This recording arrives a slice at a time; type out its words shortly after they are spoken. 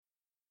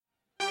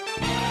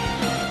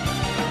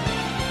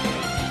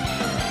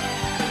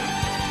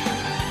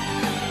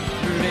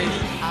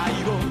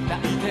を抱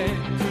いて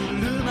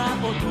車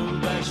を飛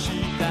ばし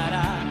た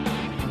ら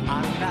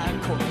あんな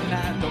こん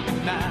などん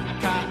な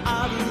カ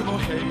ーブも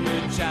へ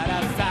っちゃ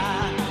ら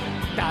さ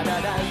ダ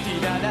ダダデ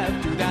ィダダド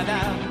ゥダ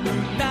ダ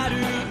うなる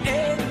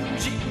エン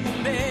ジ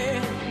ン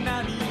で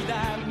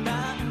涙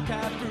なん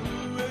か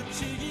ぶ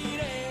ちぎ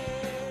れ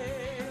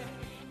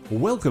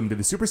Welcome to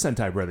the Super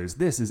Sentai Brothers.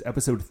 This is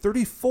episode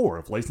 34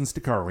 of Licensed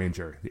to Car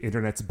Ranger, the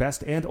internet's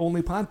best and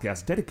only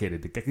podcast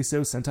dedicated to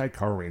Gekiso Sentai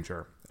Car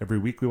Ranger. Every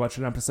week we watch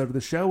an episode of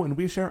the show and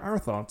we share our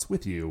thoughts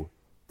with you,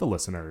 the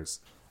listeners.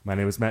 My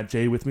name is Matt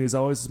J. With me as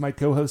always is my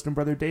co-host and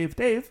brother Dave.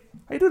 Dave,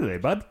 how you doing today,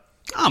 bud?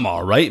 I'm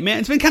all right, man.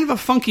 It's been kind of a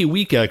funky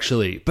week,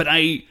 actually. But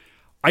I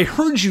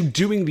heard you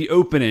doing the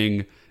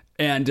opening,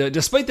 and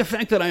despite the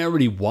fact that I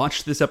already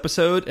watched this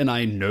episode, and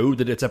I know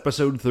that it's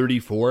episode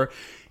 34,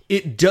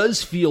 it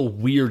does feel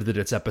weird that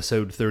it's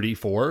episode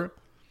 34.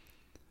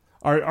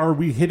 Are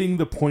we hitting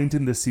the point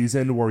in the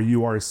season where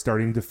you are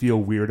starting to feel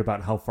weird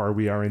about how far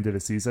we are into the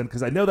season?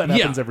 Because I know that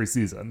happens every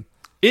season.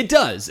 It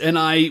does, and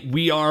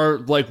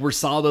we're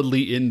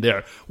solidly in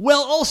there.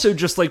 Well, also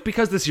just like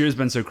because this year has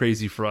been so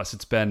crazy for us,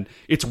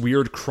 it's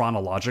weird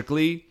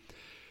chronologically.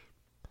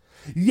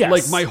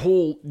 Yes, my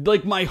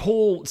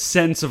whole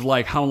sense of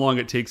like how long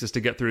it takes us to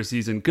get through a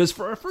season. Because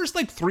for our first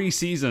like 3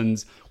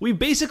 seasons, we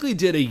basically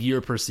did a year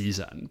per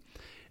season,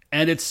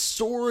 and it's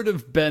sort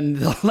of been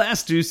the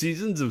last 2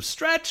 seasons have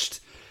stretched,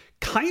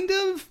 kind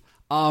of.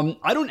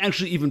 I don't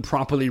actually even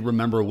properly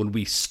remember when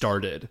we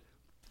started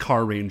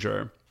Car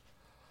Ranger.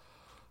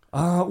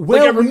 I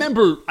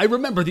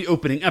remember the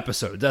opening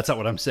episode. That's not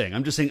what I'm saying.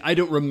 I'm just saying I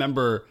don't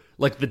remember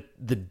like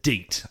the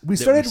date. We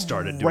started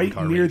doing right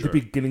Car near Ranger. the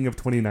beginning of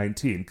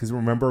 2019 because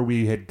remember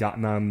we had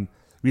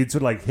sort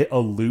of like hit a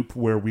loop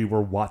where we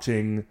were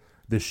watching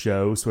the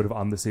show sort of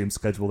on the same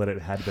schedule that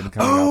it had been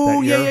coming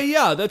out that year.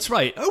 Yeah, that's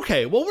right.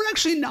 Okay, well we're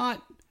actually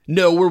not.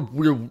 No,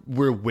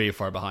 we're way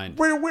far behind.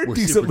 We're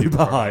decently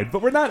behind,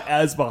 but we're not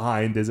as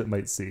behind as it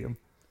might seem.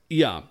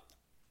 Yeah,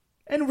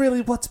 and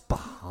really, what's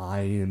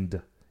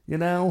behind? You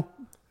know?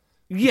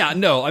 Yeah,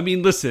 no, I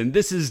mean, listen,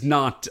 this is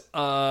not... the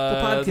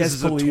podcast this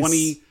is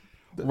police.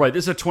 Right,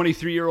 this is a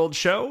 23-year-old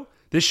show.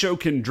 This show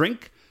can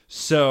drink,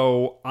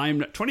 so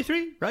I'm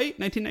 23, right?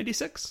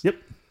 1996? Yep.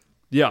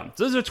 Yeah,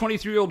 so this is a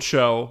 23-year-old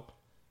show.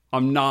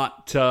 I'm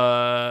not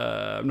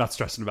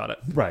stressing about it.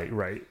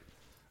 Right.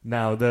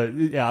 Now,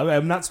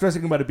 I'm not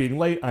stressing about it being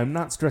late. I'm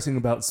not stressing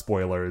about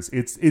spoilers.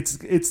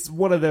 It's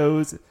one of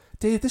those...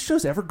 Dave, this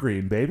show's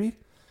evergreen, baby.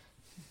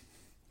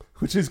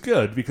 Which is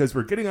good, because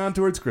we're getting on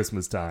towards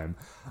Christmas time.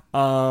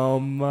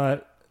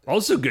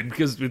 Also good,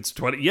 because it's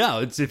 20... Yeah,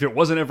 if it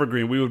wasn't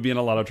evergreen, we would be in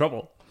a lot of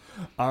trouble.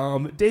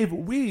 Dave,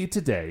 we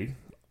today,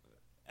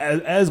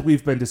 as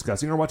we've been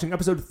discussing, are watching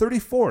episode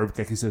 34 of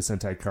Gekiso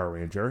Sentai Car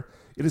Ranger.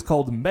 It is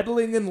called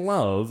Meddling in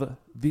Love,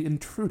 The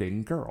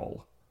Intruding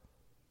Girl.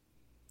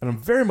 And I'm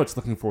very much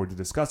looking forward to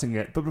discussing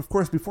it. But of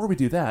course, before we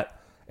do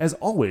that, as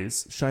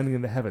always, shining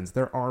in the heavens,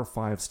 there are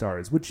 5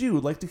 stars. Would you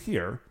like to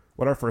hear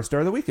what our first star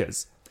of the week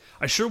is?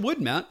 I sure would,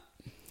 Matt.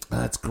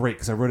 That's great,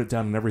 because I wrote it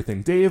down and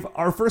everything. Dave,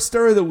 our first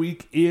star of the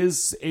week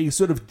is a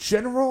sort of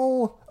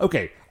general...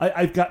 Okay,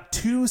 I've got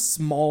 2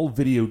 small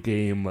video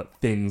game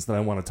things that I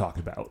want to talk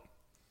about.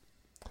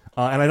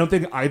 And I don't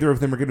think either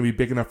of them are going to be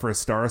big enough for a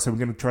star, so I'm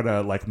going to try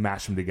to like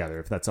mash them together,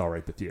 if that's all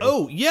right with you.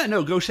 Oh, yeah,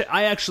 no, go shit.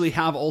 I actually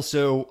have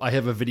I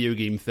have a video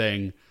game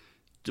thing,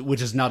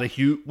 which is not a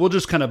huge... We'll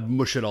just kind of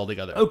mush it all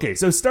together. Okay,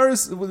 so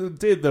stars...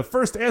 The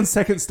first and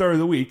second star of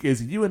the week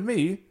is you and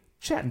me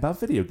chatting about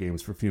video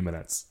games for a few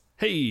minutes.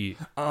 Hey.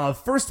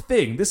 First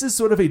thing, this is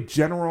sort of a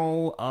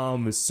general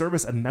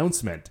service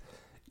announcement.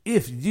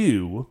 If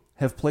you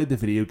have played the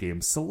video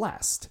game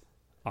Celeste.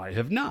 I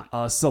have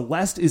not.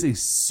 Celeste is a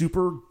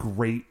super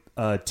great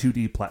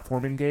 2D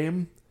platforming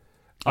game.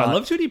 I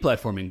love 2D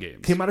platforming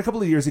games. Came out a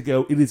couple of years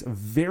ago. It is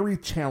very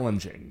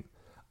challenging.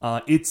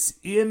 It's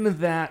in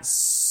that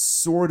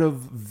sort of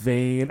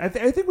vein. I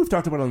think we've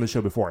talked about it on the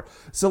show before.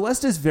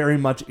 Celeste is very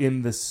much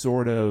in the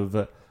sort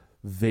of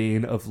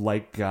vein of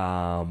like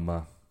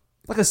a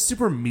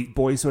Super Meat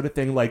Boy sort of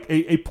thing, like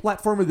a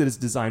platformer that is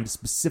designed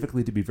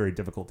specifically to be very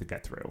difficult to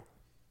get through.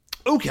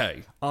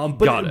 Okay,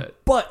 got it.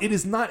 But it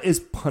is not as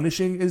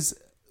punishing as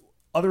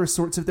other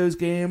sorts of those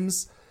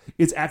games.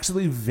 It's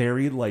actually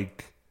very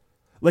like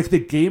the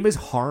game is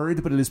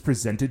hard, but it is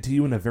presented to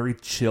you in a very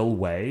chill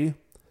way,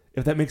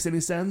 if that makes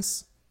any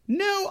sense.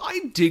 No,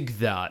 I dig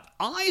that.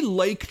 I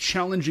like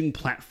challenging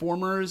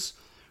platformers,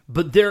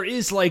 but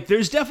there's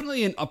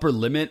definitely an upper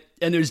limit,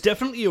 and there's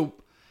definitely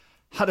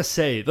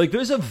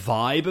there's a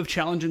vibe of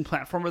challenging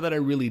platformer that I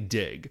really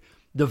dig.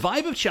 The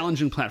vibe of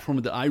challenging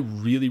platformer that I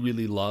really,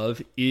 really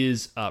love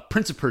is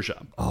Prince of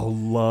Persia. Oh,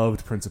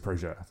 loved Prince of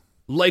Persia.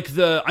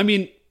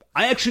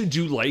 I actually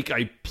do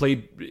I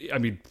played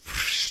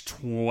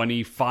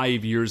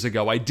 25 years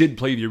ago, I did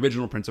play the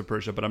original Prince of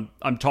Persia, but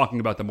I'm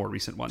talking about the more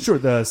recent one. Sure,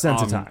 the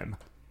Sands of Time.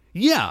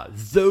 Yeah,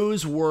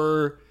 those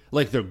were,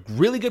 they're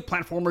really good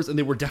platformers, and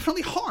they were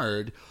definitely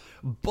hard,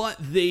 but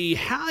they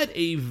had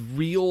a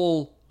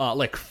real,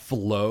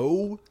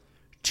 flow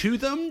to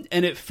them,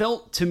 and it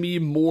felt to me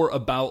more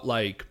about,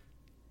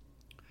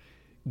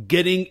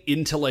 getting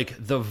into like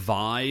the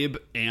vibe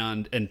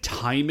and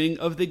timing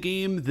of the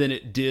game than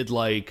it did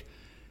like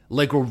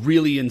a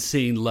really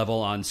insane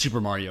level on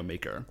Super Mario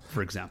Maker,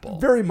 for example.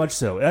 Very much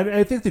so. And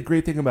I think the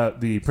great thing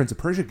about the Prince of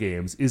Persia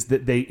games is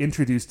that they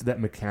introduced that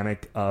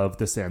mechanic of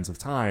the Sands of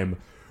Time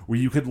where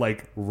you could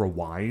like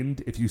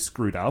rewind if you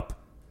screwed up.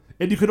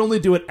 And you could only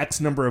do it X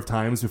number of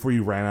times before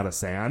you ran out of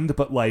sand.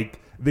 But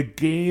like the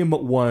game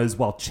was,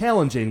 while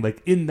challenging,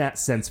 like in that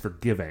sense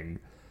forgiving.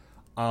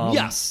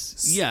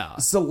 Yes. Yeah.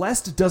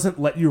 Celeste doesn't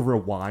let you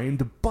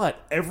rewind,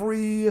 but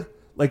every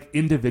like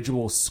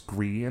individual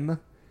screen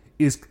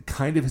is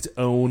kind of its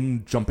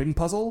own jumping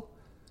puzzle.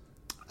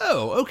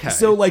 Oh, okay.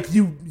 So like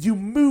you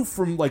move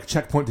from like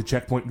checkpoint to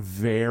checkpoint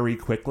very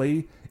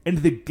quickly, and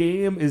the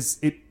game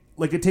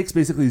it takes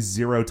basically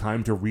 0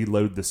 time to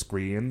reload the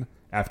screen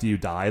after you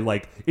die.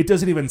 Like it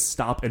doesn't even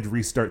stop and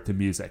restart the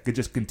music. It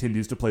just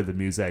continues to play the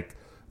music,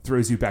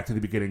 throws you back to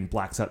the beginning,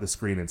 blacks out the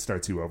screen, and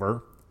starts you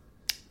over.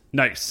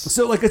 Nice.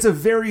 So, like, it's a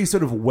very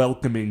sort of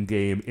welcoming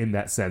game in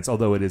that sense,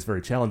 although it is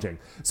very challenging.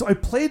 So I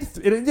played,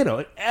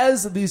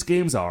 as these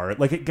games are,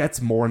 like, it gets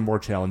more and more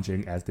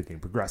challenging as the game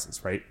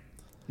progresses, right?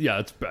 Yeah,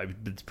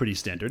 it's pretty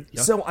standard.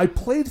 Yeah. So I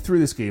played through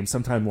this game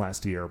sometime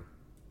last year,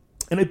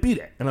 and I beat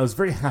it. And I was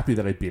very happy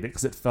that I beat it,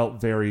 because it felt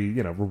very,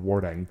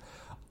 rewarding.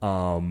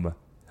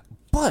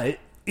 But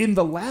in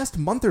the last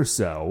month or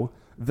so,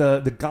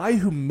 the guy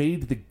who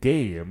made the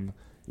game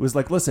was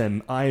like,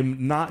 listen,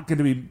 I'm not going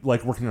to be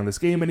like working on this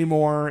game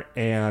anymore,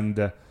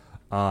 and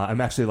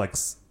I'm actually like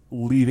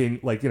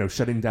leaving, like,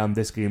 shutting down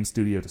this game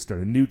studio to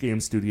start a new game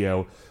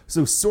studio.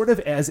 So sort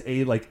of as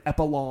a like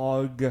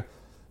epilogue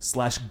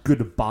 /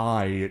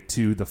 goodbye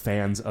to the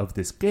fans of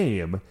this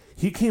game,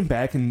 he came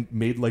back and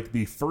made like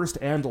the first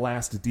and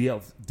last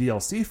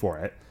DLC for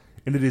it,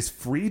 and it is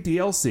free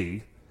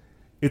DLC.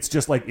 It's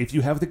just like, if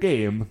you have the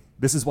game,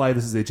 this is why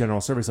this is a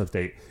general service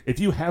update. If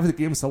you have the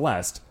game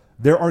Celeste,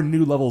 there are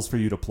new levels for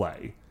you to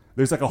play.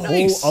 There's like a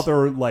whole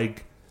other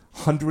like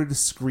 100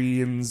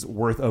 screens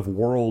worth of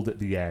world at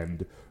the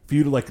end for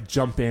you to like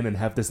jump in and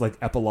have this like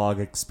epilogue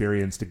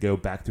experience to go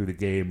back through the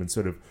game and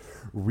sort of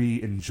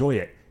re-enjoy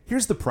it.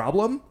 Here's the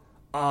problem.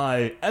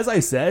 As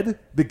I said,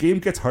 the game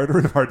gets harder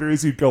and harder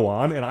as you go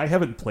on, and I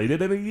haven't played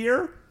it in a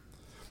year.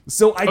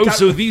 So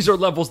so these are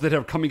levels that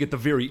are coming at the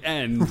very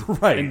end.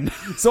 Right.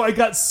 So I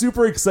got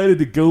super excited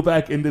to go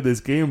back into this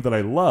game that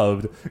I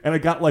loved, and I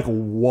got like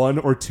 1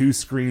 or 2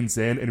 screens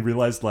in and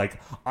realized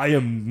like I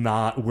am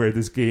not where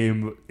this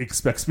game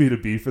expects me to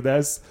be for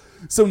this.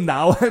 So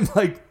now I'm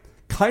like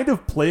kind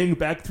of playing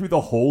back through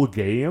the whole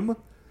game,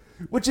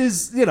 which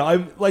is,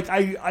 I'm like,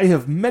 I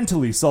have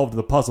mentally solved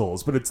the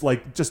puzzles, but it's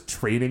like just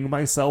training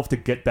myself to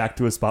get back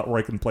to a spot where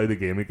I can play the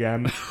game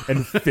again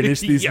and finish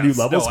these new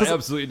levels. No, I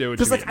absolutely know what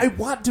you mean. Because, like, I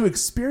want to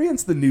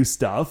experience the new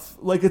stuff.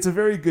 Like, it's a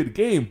very good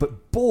game,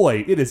 but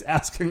boy, it is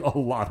asking a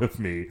lot of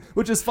me,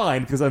 which is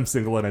fine because I'm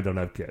single and I don't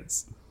have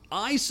kids.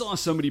 I saw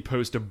somebody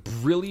post a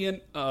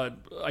brilliant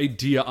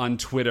idea on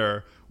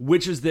Twitter,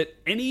 which is that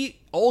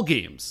all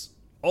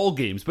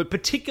games, but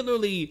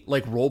particularly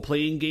like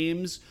role-playing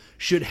games,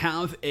 should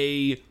have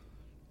a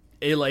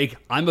like,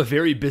 I'm a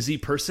very busy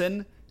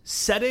person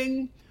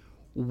setting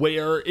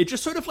where it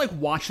just sort of like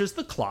watches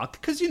the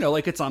clock, because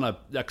like it's on a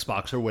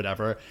Xbox or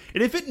whatever,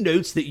 and if it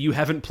notes that you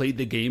haven't played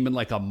the game in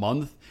like a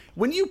month,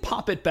 when you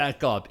pop it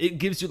back up, it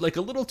gives you like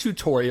a little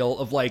tutorial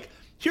of like,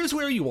 here's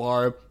where you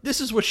are, this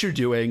is what you're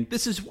doing,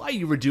 this is why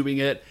you were doing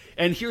it,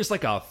 and here's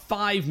like a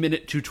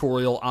 5-minute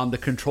tutorial on the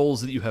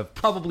controls that you have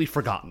probably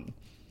forgotten.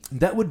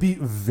 That would be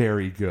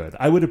very good.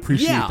 I would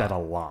appreciate that a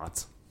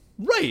lot.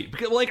 Right,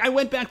 because like I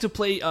went back to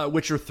play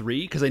Witcher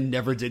 3 because I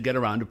never did get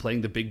around to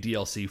playing the big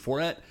DLC for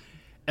it,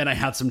 and I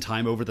had some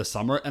time over the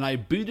summer, and I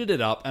booted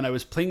it up, and I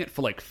was playing it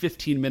for like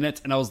 15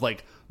 minutes, and I was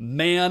like,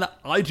 man,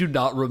 I do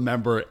not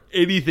remember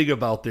anything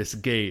about this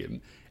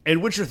game.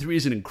 And Witcher 3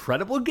 is an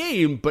incredible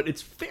game, but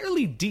it's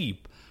fairly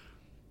deep,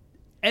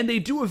 and they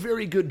do a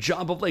very good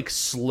job of like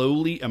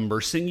slowly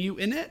immersing you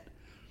in it.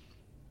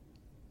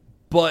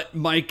 But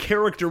my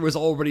character was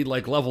already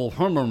like level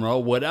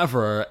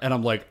whatever, and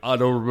I'm like, I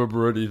don't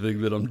remember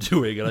anything that I'm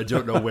doing, and I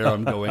don't know where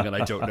I'm going, and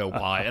I don't know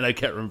why, and I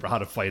can't remember how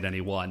to fight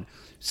anyone.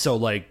 So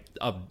like,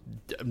 I'm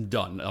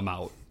done. I'm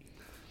out.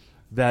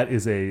 That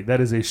is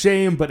a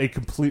shame, but a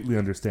completely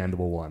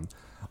understandable one.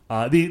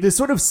 The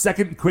sort of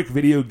second quick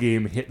video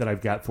game hit that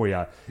I've got for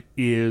you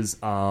is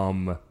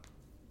I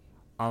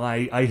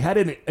had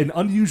an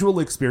unusual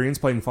experience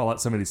playing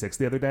Fallout 76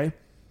 the other day.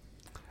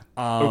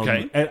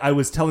 Okay. And I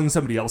was telling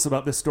somebody else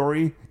about this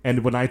story,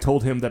 and when I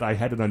told him that I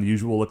had an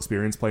unusual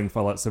experience playing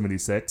Fallout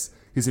 76,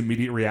 his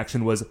immediate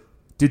reaction was,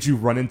 did you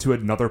run into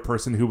another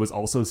person who was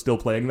also still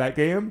playing that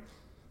game?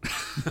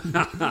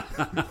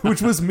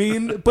 Which was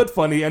mean, but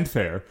funny and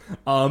fair.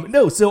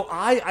 No, so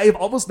I have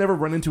almost never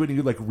run into any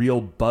like real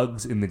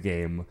bugs in the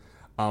game,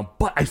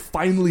 but I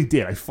finally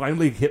did. I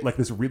finally hit like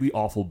this really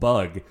awful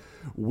bug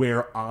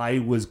where I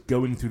was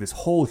going through this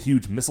whole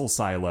huge missile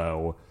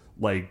silo,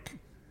 like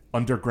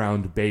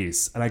underground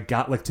base, and I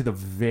got like to the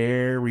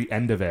very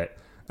end of it,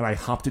 and I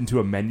hopped into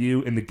a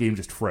menu, and the game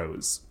just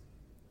froze.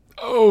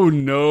 Oh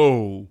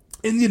no.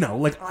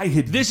 And like I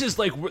had This is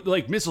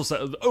like missile set.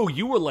 Oh,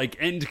 you were like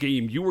end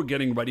game. You were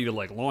getting ready to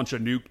like launch a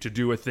nuke to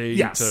do a thing.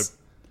 Yes.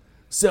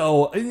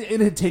 So it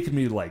had taken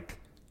me like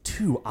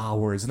 2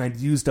 hours, and I'd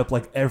used up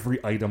like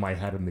every item I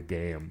had in the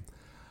game.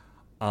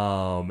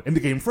 And the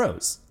game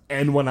froze.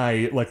 And when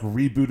I like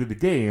rebooted the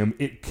game,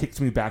 it kicked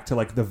me back to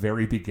like the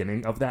very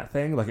beginning of that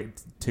thing. Like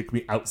it took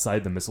me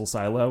outside the missile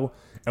silo.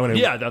 And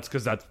when that's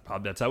because that's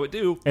how it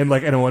do. And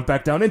I went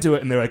back down into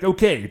it, and they're like,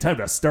 "Okay, time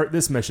to start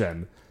this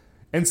mission."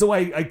 And so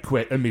I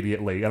quit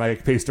immediately, and I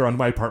paced around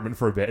my apartment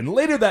for a bit. And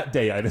later that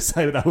day, I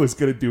decided I was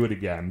going to do it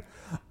again.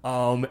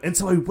 And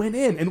so I went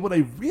in, and what I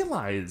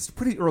realized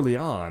pretty early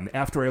on,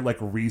 after I like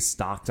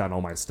restocked on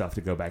all my stuff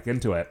to go back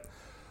into it,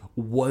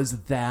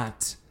 was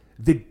that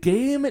the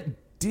game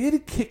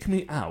did kick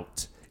me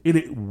out, and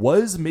it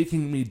was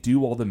making me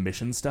do all the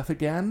mission stuff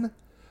again.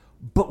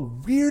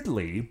 But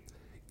weirdly,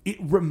 it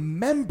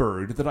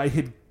remembered that I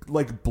had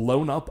like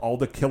blown up all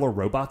the killer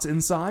robots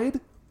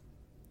inside.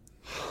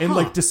 And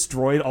like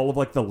destroyed all of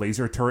like the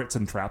laser turrets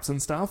and traps and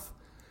stuff.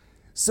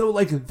 So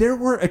like there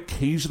were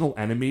occasional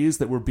enemies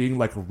that were being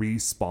like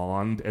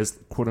respawned as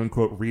quote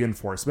unquote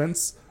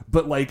reinforcements,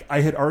 but like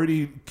I had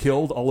already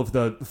killed all of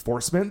the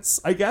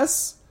forcements, I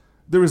guess.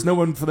 There was no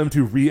one for them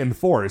to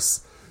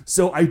reinforce.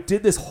 So I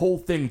did this whole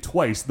thing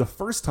twice. The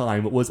first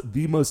time was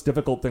the most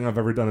difficult thing I've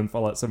ever done in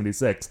Fallout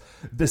 76.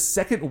 The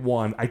second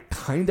one, I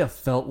kind of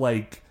felt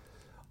like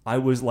I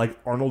was like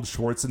Arnold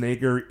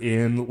Schwarzenegger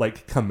in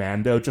like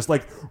Commando, just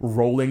like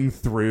rolling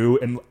through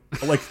and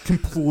like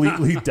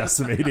completely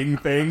decimating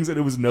things, and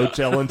it was no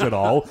challenge at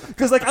all.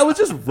 Because like I was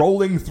just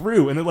rolling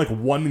through, and then like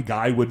one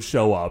guy would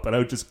show up, and I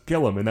would just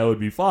kill him, and that would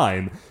be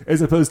fine.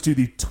 As opposed to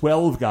the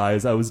 12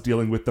 guys I was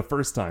dealing with the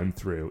first time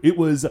through. It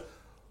was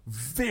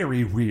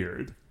very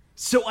weird.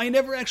 So I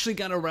never actually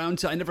got around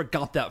to. I never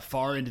got that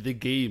far into the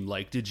game.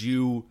 Like, did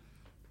you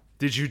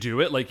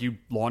do it? Like, you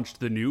launched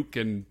the nuke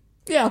and.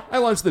 Yeah, I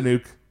launched the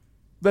nuke.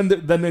 Then the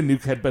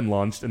nuke had been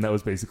launched, and that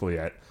was basically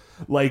it.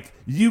 Like,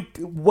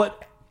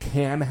 what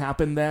can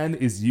happen then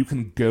is you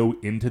can go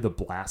into the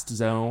blast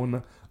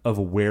zone of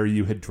where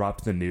you had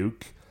dropped the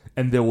nuke,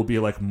 and there will be,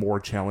 like, more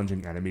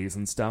challenging enemies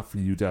and stuff for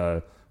you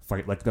to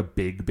fight, like, the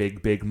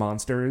big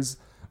monsters.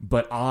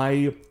 But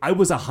I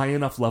was a high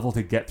enough level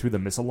to get through the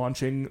missile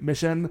launching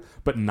mission,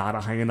 but not a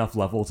high enough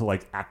level to,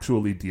 like,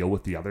 actually deal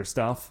with the other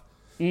stuff.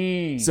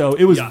 So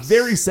it was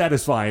very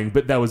satisfying,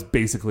 but that was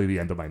basically the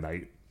end of my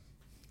night.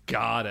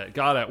 Got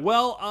it.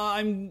 Well,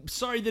 I'm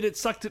sorry that it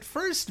sucked at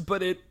first,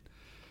 but it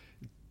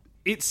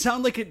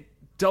sounded like it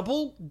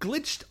double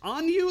glitched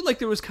on you. Like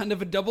there was kind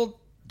of a double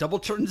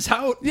turns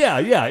out. Yeah.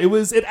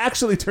 It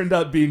actually turned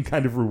out being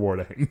kind of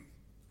rewarding.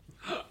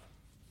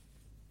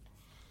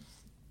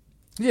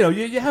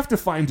 You have to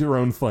find your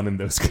own fun in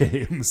those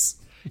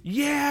games.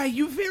 Yeah,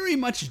 you very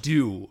much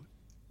do,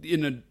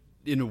 in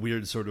a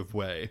weird sort of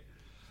way.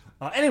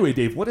 Anyway,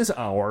 Dave, what is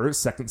our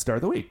second star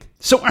of the week?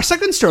 So our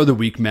second star of the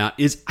week, Matt,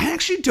 is I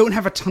actually don't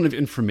have a ton of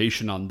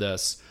information on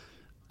this.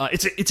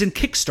 It's in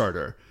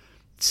Kickstarter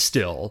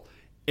still,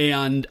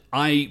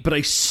 but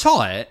I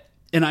saw it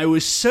and I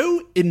was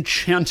so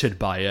enchanted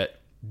by it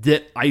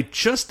that I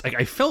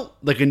felt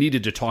like I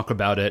needed to talk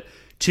about it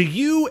to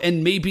you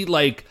and maybe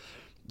like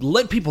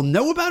let people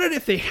know about it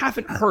if they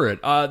haven't heard.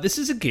 This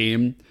is a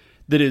game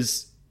that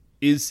is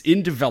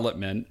in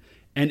development,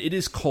 and it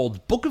is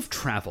called Book of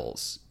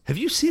Travels. Have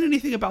you seen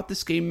anything about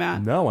this game,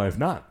 Matt? No, I have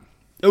not.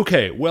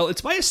 Okay, well, it's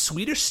by a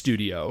Swedish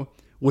studio,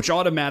 which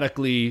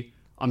automatically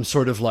I'm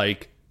sort of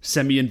like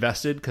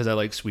semi-invested because I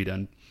like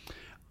Sweden.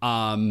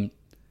 And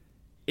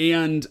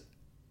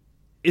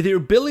they're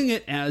billing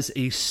it as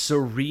a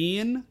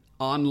serene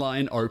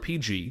online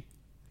RPG.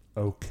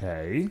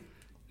 Okay.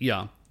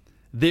 Yeah.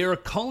 They're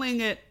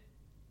calling it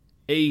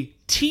a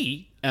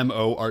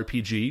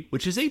TMORPG,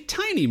 which is a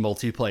tiny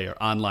multiplayer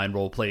online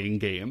role-playing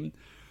game.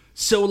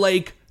 So,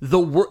 like,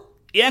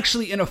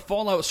 actually, in a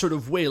Fallout sort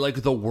of way,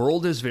 like, the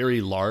world is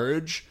very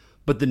large,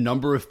 but the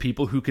number of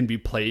people who can be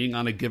playing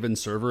on a given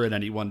server at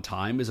any one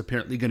time is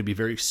apparently going to be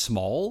very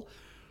small.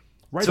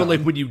 Right. So,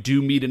 like, when you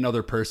do meet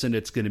another person,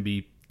 it's going to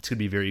be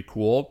very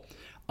cool.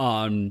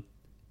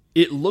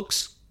 It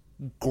looks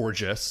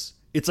gorgeous.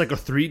 It's like a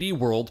 3D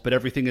world, but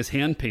everything is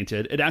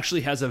hand-painted. It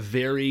actually has a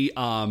very,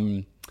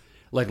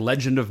 like,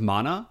 Legend of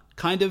Mana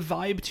kind of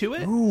vibe to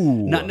it.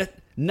 Ooh.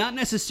 Not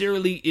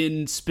necessarily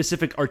in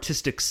specific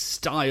artistic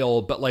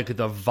style, but like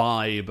the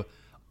vibe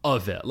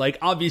of it. Like,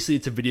 obviously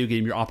it's a video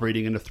game, you're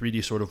operating in a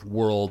 3D sort of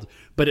world,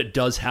 but it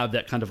does have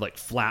that kind of like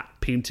flat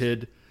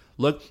painted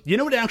look. You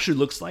know what it actually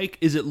looks like?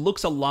 It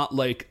looks a lot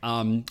like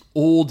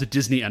old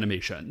Disney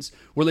animations,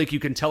 where like you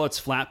can tell it's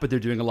flat, but they're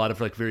doing a lot of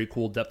like very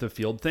cool depth of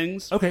field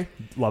things. Okay,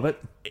 love it.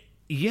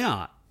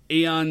 Yeah,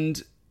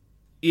 and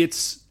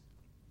it's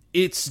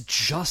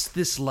just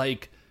this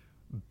like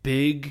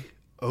big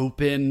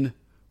open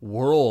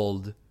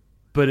world,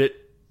 but it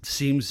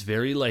seems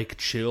very like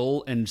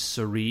chill and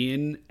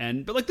serene,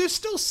 but like there's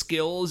still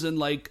skills and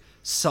like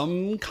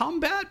some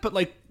combat, but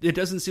like it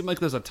doesn't seem like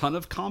there's a ton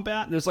of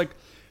combat. There's like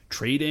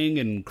trading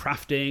and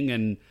crafting,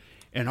 and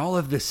and all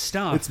of this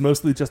stuff. It's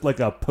mostly just like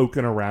a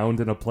poking around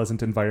in a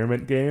pleasant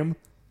environment game.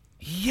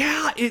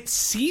 Yeah, it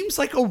seems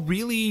like a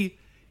really...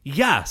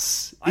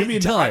 Yes, I mean,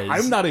 it does.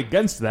 I'm not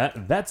against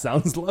that. That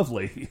sounds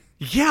lovely.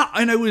 Yeah,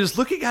 and I was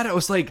looking at it, I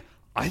was like,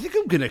 I think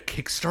I'm going to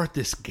kickstart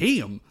this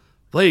game.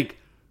 Like,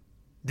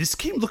 this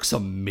game looks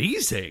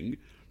amazing.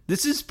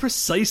 This is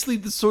precisely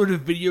the sort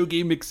of video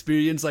game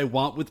experience I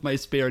want with my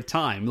spare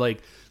time.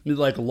 Like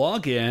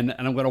log in,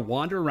 and I'm going to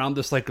wander around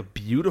this, like,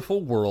 beautiful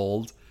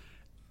world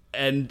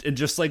and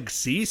just, like,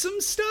 see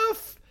some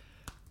stuff.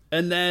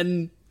 And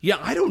then, yeah,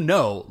 I don't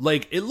know.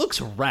 Like, it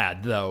looks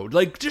rad, though.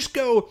 Like, just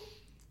go...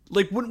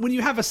 Like, when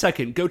you have a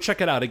second, go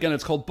check it out. Again,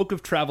 it's called Book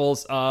of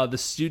Travels. The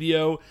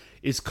studio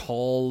is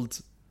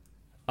called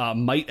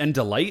Might and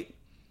Delight,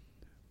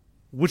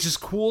 which is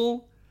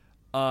cool.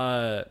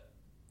 Right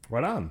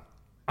on.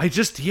 I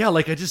just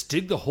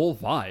dig the whole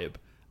vibe.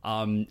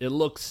 It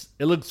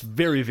looks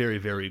very, very,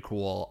 very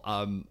cool.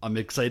 I'm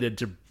excited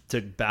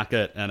to back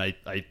it, and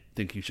I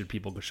think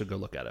people should go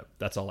look at it.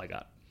 That's all I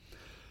got.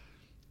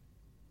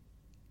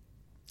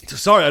 So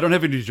sorry, I don't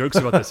have any jokes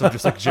about this. I'm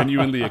just like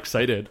genuinely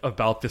excited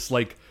about this,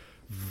 like,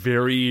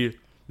 very,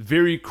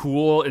 very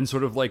cool and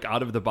sort of like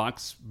out of the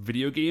box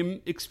video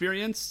game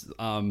experience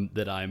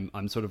that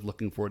I'm sort of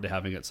looking forward to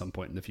having at some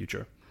point in the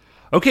future.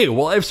 Okay,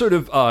 well, I've sort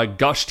of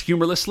gushed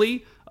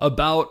humorlessly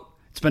about...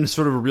 It's been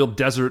sort of a real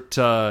desert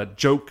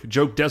joke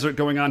desert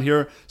going on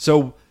here.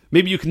 So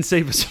maybe you can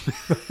save us.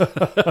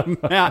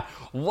 Matt,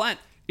 what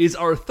is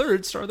our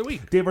third star of the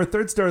week? Dave, our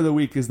third star of the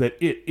week is that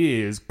it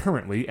is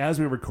currently, as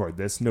we record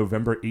this,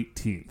 November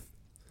 18th.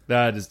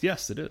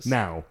 Yes, it is.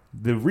 Now,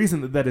 the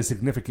reason that is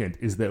significant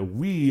is that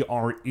we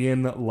are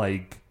in,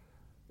 like,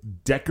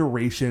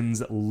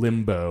 decorations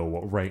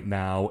limbo right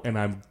now, and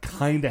I'm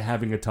kind of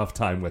having a tough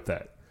time with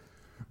it.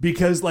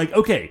 Because, like,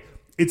 okay,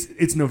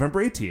 it's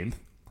November 18th.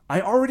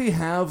 I already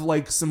have,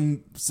 like,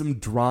 some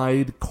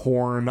dried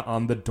corn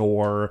on the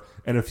door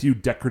and a few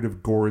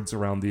decorative gourds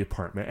around the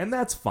apartment, and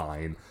that's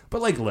fine.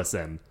 But, like,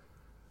 listen,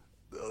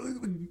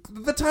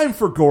 the time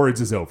for gourds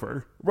is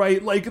over,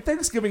 right? Like,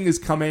 Thanksgiving is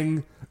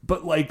coming,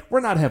 but, like,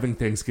 we're not having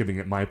Thanksgiving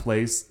at my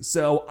place,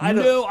 so I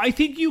don't... No, I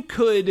think you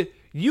could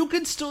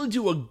still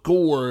do a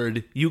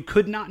gourd. You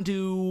could not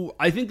do...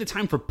 I think the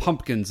time for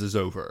pumpkins is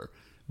over.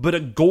 But a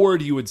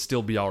gourd, you would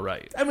still be all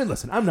right. I mean,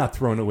 listen, I'm not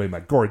throwing away my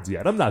gourds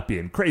yet. I'm not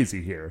being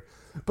crazy here.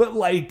 But,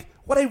 like,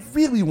 what I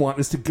really want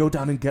is to go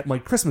down and get my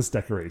Christmas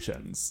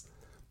decorations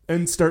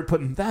and start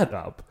putting that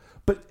up.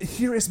 But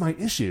here is my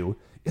issue,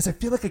 is I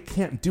feel like I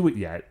can't do it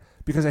yet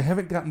because I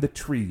haven't gotten the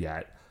tree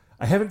yet.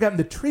 I haven't gotten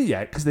the tree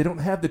yet because they don't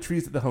have the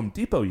trees at the Home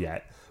Depot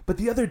yet. But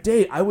the other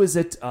day, I was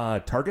at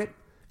Target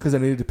because I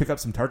needed to pick up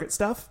some Target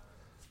stuff.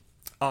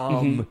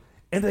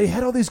 And they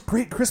had all these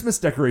great Christmas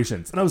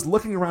decorations. And I was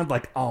looking around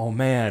like, oh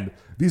man,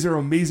 these are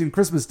amazing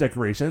Christmas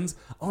decorations.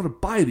 I want to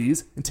buy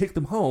these and take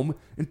them home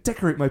and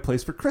decorate my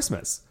place for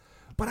Christmas.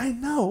 But I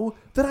know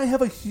that I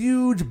have a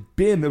huge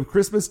bin of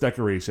Christmas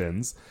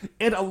decorations.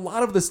 And a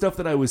lot of the stuff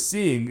that I was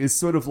seeing is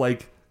sort of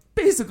like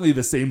basically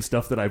the same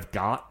stuff that I've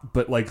got,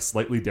 but like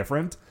slightly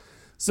different.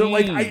 So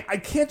like I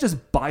can't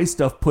just buy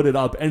stuff, put it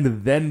up,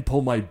 and then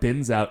pull my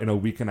bins out in a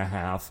week and a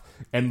half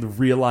and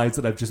realize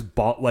that I've just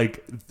bought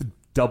like...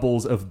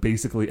 doubles of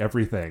basically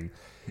everything.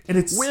 And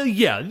it's... Well,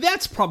 yeah,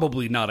 that's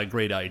probably not a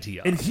great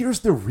idea. And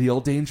here's the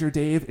real danger,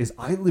 Dave, is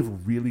I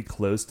live really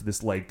close to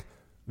this, like,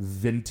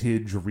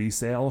 vintage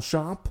resale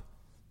shop.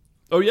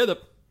 Oh, yeah, the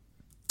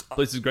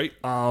place is great.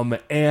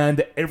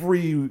 And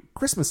every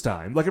Christmas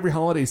time, like every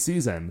holiday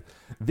season,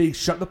 they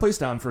shut the place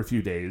down for a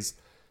few days,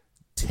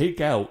 take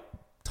out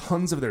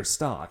tons of their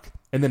stock,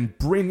 and then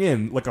bring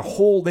in, like,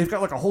 they've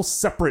got, like, a whole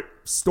separate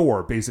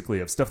store, basically,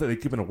 of stuff that they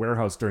keep in a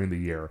warehouse during the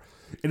year.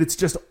 And it's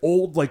just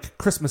old, like,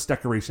 Christmas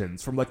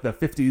decorations from, like, the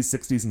 50s,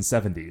 60s, and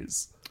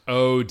 70s.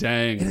 Oh,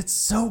 dang. And it's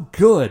so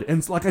good. And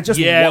it's like, I just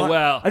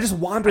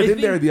wandered in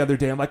there the other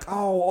day. I'm like,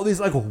 oh, all these,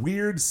 like,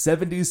 weird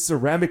 70s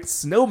ceramic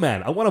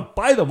snowmen. I want to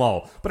buy them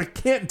all. But I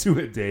can't do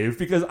it, Dave,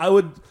 because I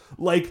would,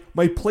 like,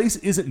 my place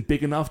isn't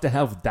big enough to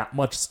have that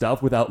much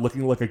stuff without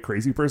looking like a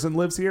crazy person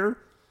lives here.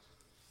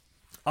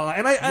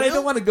 And I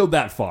don't want to go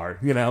that far,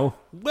 you know?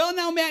 Well,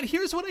 now, Matt,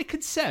 here's what I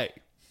could say.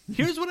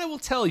 Here's what I will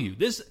tell you.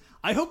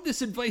 I hope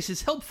this advice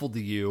is helpful to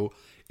you.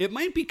 It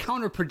might be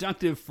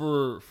counterproductive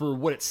for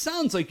what it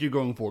sounds like you're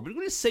going for, but I'm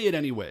going to say it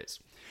anyways.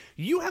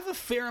 You have a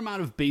fair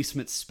amount of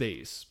basement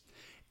space,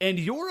 and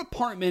your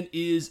apartment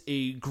is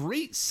a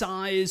great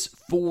size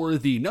for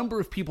the number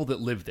of people that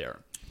live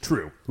there.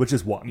 True, which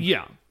is one.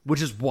 Yeah,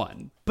 which is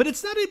one. But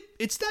it's not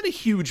a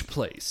huge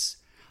place.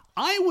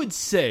 I would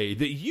say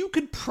that you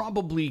could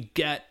probably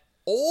get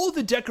all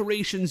the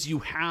decorations you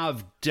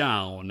have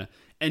down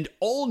and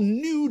all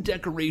new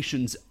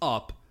decorations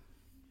up,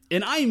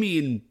 and I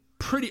mean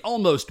pretty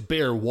almost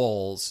bare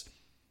walls,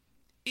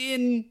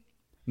 I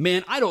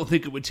don't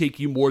think it would take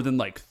you more than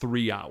like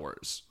 3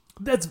 hours.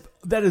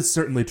 That is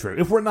certainly true.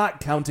 If we're not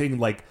counting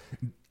like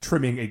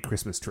trimming a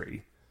Christmas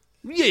tree.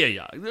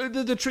 Yeah.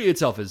 The tree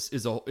itself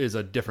is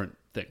a different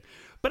thing.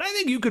 But I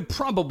think you could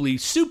probably,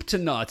 soup to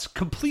nuts,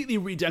 completely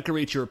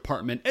redecorate your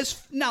apartment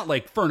as, not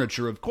like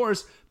furniture, of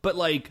course, but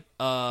like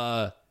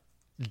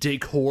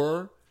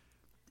decor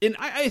in,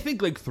 I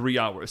think, like 3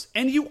 hours.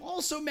 And you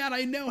also, Matt,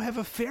 I know, have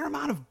a fair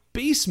amount of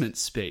basement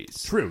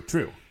space. True.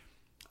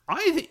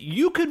 I think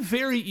you could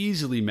very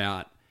easily,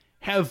 Matt,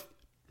 have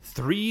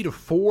 3 to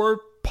 4,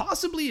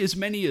 possibly as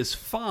many as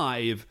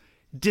 5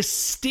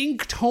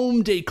 distinct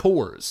home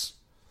decors.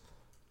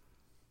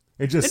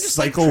 And just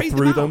cycle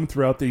through them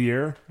throughout the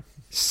year.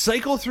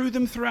 Cycle through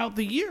them throughout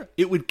the year.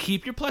 It would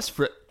keep your place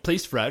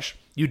fresh.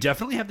 You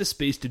definitely have the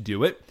space to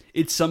do it.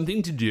 It's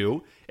something to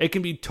do. It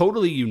can be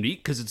totally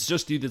unique because it's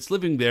just you that's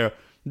living there.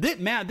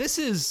 Matt, this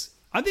is...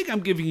 I think I'm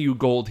giving you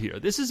gold here.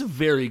 This is a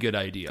very good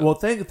idea. Well,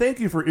 thank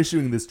you for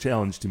issuing this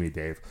challenge to me,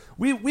 Dave.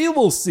 We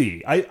will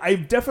see.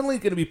 I'm definitely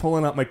going to be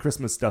pulling out my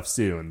Christmas stuff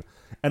soon,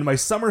 and my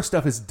summer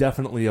stuff is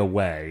definitely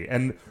away.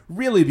 And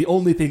really, the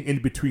only thing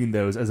in between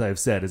those, as I've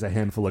said, is a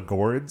handful of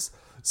gourds.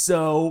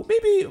 So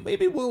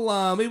maybe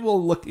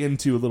we'll look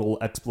into a little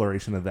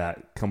exploration of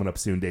that coming up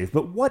soon, Dave.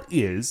 But what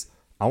is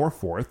our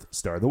 4th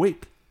Star of the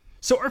Week?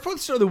 So our 4th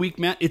Star of the Week,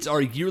 Matt, it's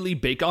our yearly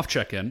Bake Off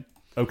check-in.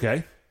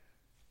 Okay.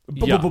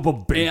 Bake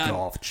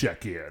Off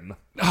check-in.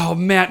 Oh,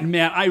 Matt,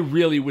 I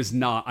really was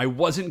not. I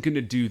wasn't going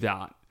to do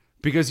that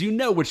because you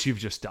know what you've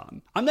just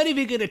done. I'm not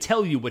even going to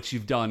tell you what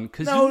you've done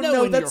because you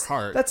know in your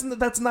heart.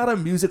 That's not a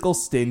musical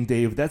sting,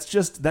 Dave. That's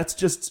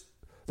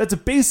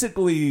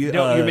basically...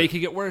 No, you're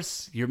making it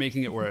worse. You're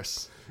making it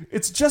worse.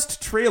 It's just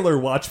trailer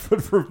watch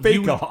for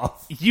Bake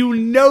Off. You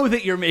know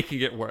that you're making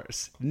it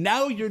worse.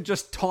 Now you're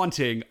just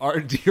taunting our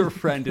dear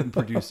friend and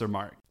producer,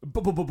 Mark.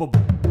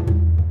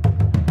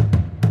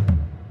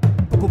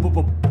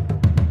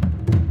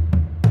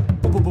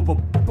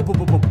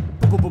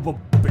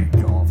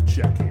 Bake Off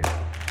check-in.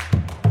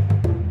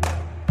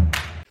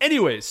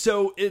 Anyway,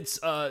 so it's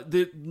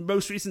the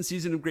most recent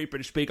season of Great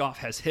British Bake Off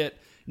has hit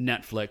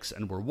Netflix,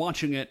 and we're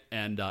watching it,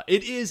 and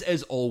it is,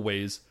 as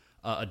always,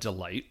 a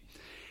delight.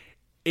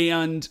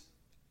 And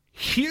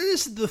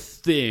here's the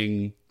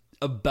thing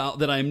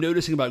that I'm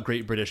noticing about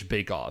Great British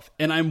Bake Off,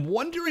 and I'm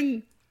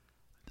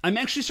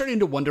actually starting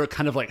to wonder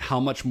kind of like how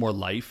much more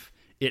life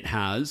it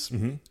has.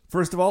 Mm-hmm.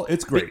 First of all,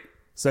 it's great.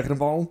 Second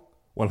of all,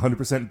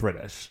 100%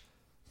 British.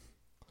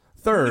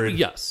 Third,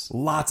 yes,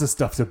 lots of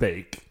stuff to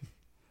bake.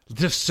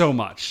 Just so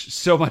much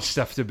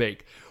stuff to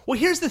bake. Well,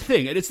 here's the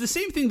thing, and it's the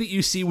same thing that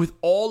you see with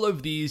all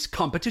of these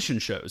competition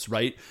shows,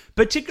 right?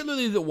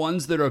 Particularly the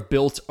ones that are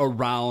built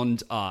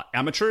around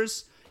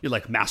amateurs,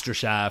 like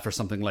MasterChef or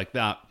something like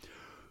that,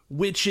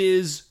 which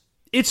is,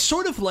 it's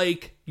sort of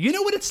like, you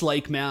know what it's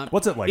like, Matt?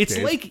 What's it like, It's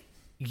Dave? like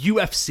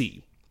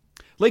UFC.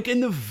 Like in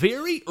the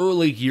very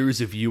early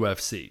years of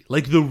UFC,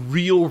 like the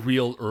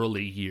real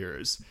early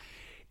years,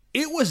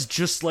 it was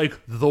just like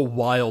the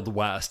Wild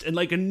West, and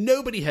like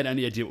nobody had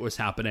any idea what was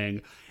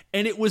happening.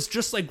 And it was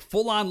just like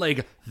full on,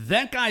 like,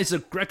 that guy's a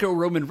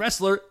Greco-Roman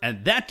wrestler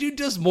and that dude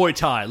does Muay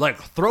Thai.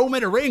 Like, throw him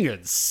in a ring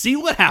and see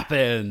what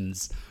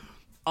happens.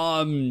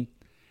 And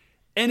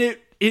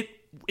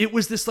it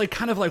was this like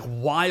kind of like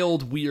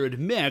wild, weird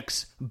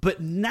mix. But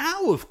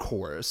now, of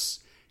course,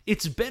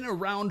 it's been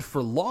around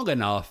for long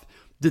enough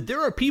that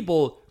there are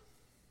people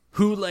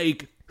who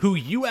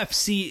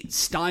UFC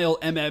style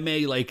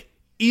MMA, like,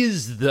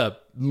 is the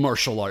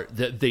martial art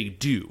that they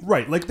do.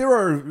 Right, like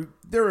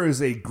there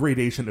is a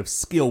gradation of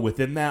skill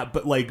within that,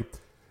 but like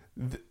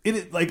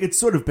it's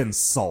sort of been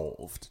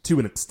solved to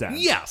an extent.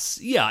 Yes,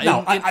 yeah.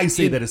 Now, I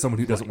say that as someone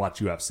who doesn't watch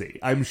UFC.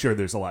 I'm sure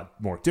there's a lot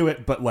more to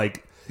it, but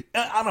like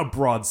on a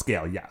broad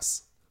scale,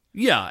 yes.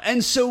 Yeah,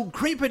 and so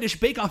Great British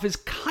Bake Off is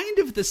kind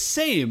of the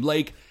same.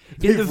 Like,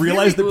 they've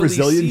realized that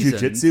Brazilian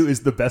Jiu-Jitsu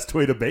is the best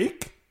way to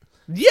bake?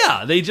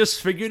 Yeah, they just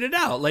figured it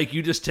out. Like,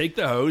 you just take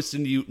the host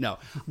and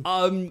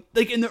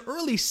like in the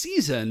early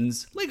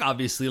seasons, like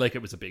obviously like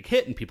it was a big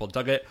hit and people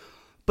dug it,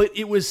 but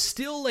it was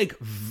still like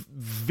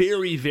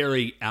very,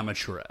 very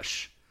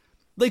amateurish.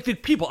 Like the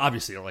people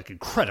obviously are like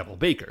incredible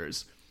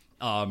bakers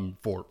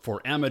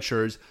for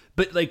amateurs,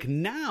 but like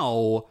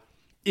now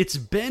it's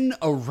been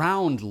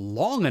around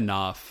long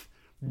enough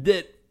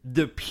that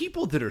the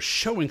people that are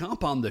showing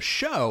up on the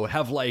show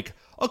have like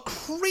a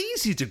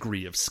crazy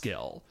degree of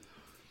skill.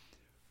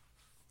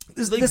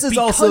 This is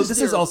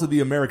also the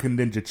American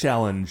Ninja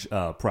Challenge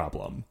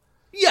problem.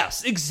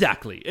 Yes,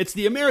 exactly. It's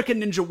the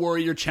American Ninja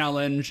Warrior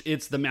Challenge.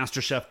 It's the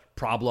MasterChef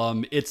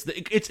problem. It's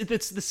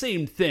the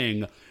same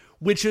thing,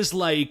 which is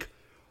like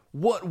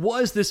what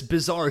was this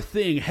bizarre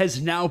thing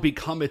has now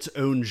become its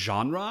own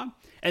genre,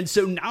 and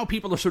so now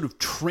people are sort of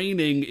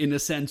training in a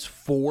sense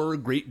for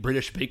Great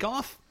British Bake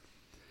Off,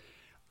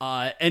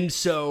 and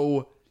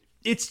so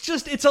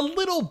it's a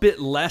little bit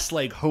less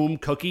like home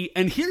cookie.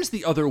 And here's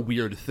the other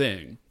weird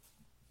thing.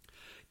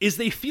 Is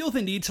they feel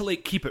the need to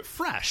like keep it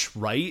fresh,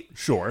 right?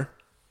 Sure.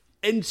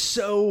 And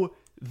so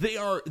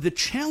the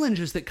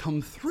challenges that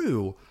come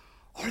through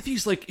are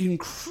these like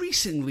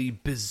increasingly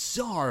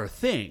bizarre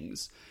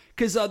things.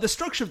 Because the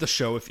structure of the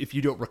show, if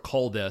you don't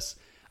recall this,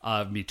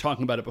 me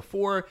talking about it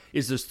before,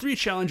 is there's 3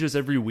 challenges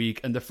every week,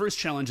 and the first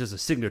challenge is a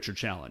signature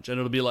challenge. And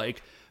it'll be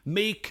like,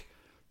 make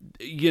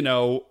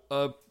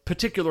a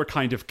particular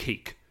kind of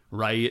cake,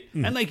 right?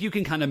 And like you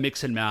can kind of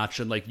mix and match,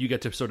 and like you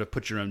get to sort of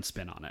put your own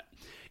spin on it.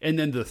 And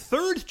then the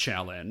third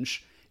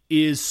challenge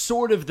is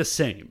sort of the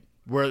same,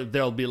 where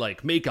they'll be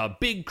like, make a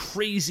big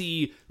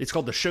crazy, it's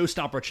called the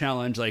Showstopper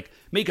Challenge, like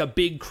make a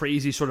big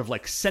crazy sort of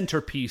like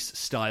centerpiece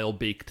style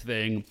baked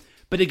thing.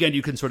 But again,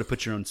 you can sort of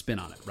put your own spin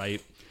on it,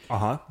 right?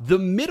 Uh-huh. The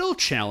middle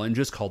challenge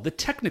is called the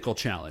technical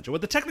challenge. And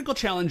what the technical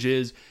challenge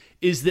is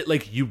that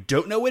like you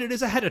don't know what it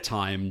is ahead of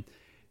time.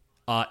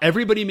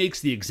 Everybody makes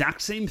the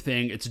exact same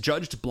thing. It's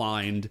judged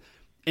blind,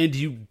 and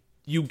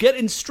you get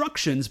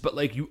instructions, but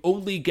like you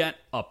only get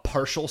a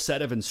partial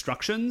set of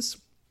instructions.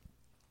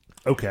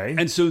 Okay.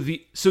 And so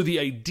the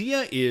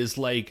idea is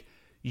like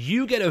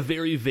you get a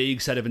very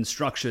vague set of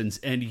instructions,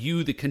 and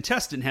you, the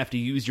contestant, have to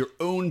use your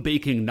own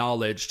baking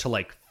knowledge to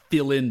like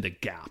fill in the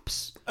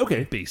gaps.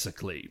 Okay.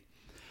 Basically.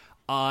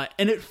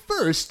 And at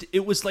first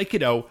it was like,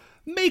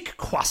 make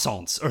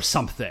croissants or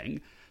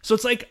something. So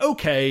it's like,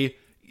 okay,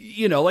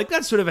 like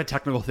that's sort of a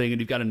technical thing, and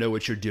you've got to know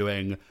what you're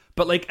doing.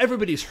 But like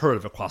everybody's heard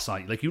of a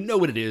croissant. Like you know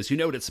what it is, you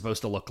know what it's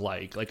supposed to look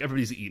like. Like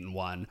everybody's eaten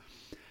one.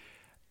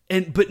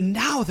 But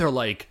now they're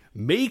like,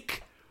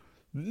 make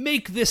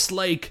this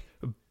like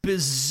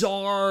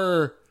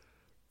bizarre,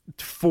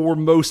 for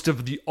most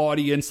of the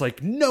audience,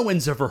 like no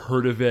one's ever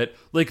heard of it.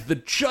 Like the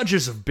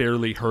judges have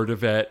barely heard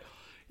of it.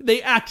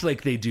 They act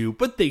like they do,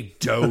 but they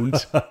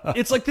don't.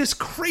 It's like this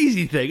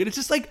crazy thing. And it's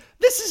just like,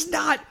 this is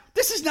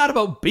not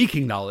about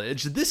baking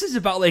knowledge. This is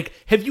about like,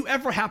 have you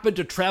ever happened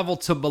to travel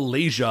to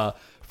Malaysia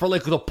for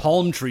like the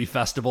Palm Tree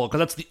Festival? Because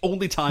that's the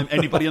only time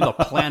anybody on the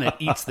planet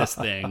eats this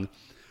thing.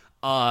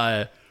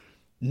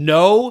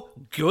 No,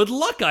 good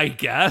luck, I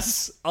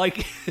guess.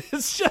 Like,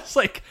 it's just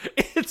like,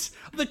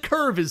 the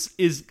curve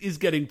is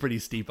getting pretty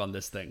steep on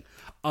this thing.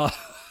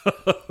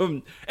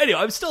 Anyway,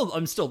 I'm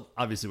still,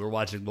 obviously we're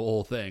watching the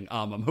whole thing.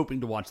 I'm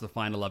hoping to watch the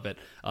final of it,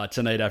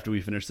 tonight after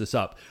we finish this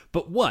up.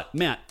 But what,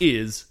 Matt,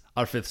 is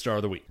our fifth star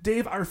of the week?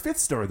 Dave, our fifth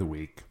star of the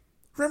week.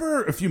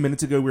 Remember a few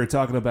minutes ago we were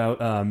talking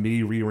about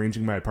me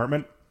rearranging my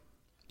apartment?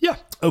 Yeah.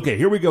 Okay,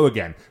 here we go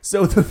again.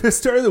 So the fifth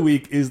star of the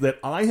week is that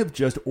I have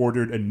just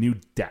ordered a new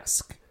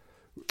desk.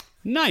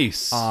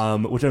 Nice.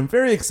 Which I'm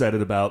very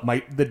excited about.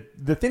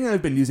 The thing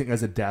I've been using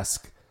as a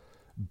desk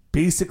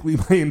basically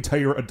my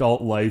entire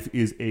adult life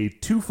is a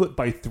 2-foot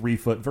by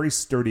 3-foot, very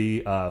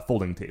sturdy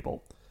folding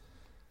table.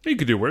 You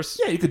could do worse.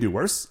 Yeah, you could do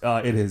worse.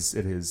 It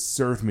has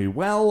served me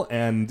well,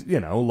 and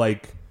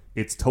like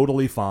it's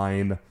totally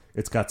fine.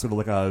 It's got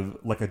sort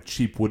of like a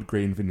cheap wood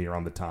grain veneer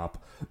on the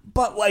top,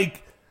 but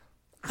like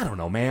I don't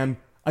know, man.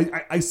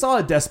 I saw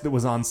a desk that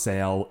was on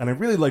sale, and I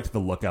really liked the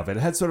look of it. It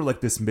had sort of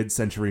like this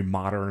mid-century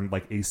modern,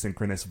 like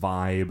asynchronous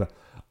vibe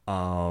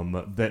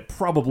that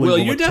probably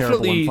will look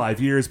terrible in 5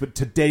 years, but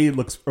today it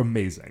looks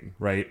amazing,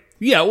 right?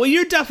 Yeah, well,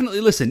 you're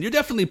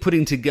definitely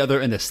putting together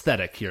an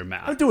aesthetic here,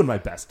 Matt. I'm doing my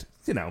best.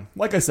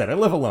 Like I said, I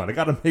live alone. I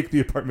got to make the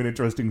apartment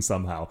interesting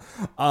somehow.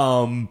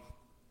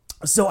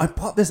 So I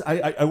bought this.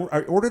 I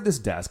ordered this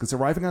desk. It's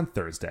arriving on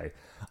Thursday.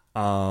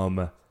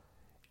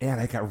 And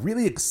I got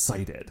really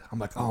excited. I'm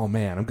like, oh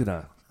man, I'm going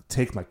to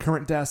take my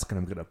current desk and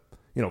I'm going to,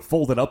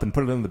 fold it up and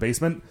put it in the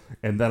basement.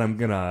 And then I'm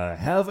going to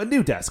have a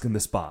new desk in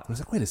this spot. And I was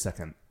like, wait a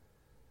second.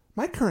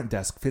 My current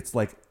desk fits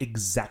like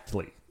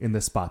exactly in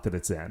the spot that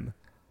it's in.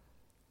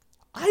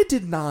 I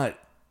did not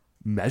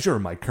measure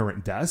my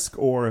current desk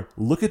or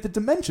look at the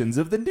dimensions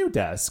of the new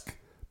desk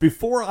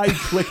before I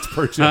clicked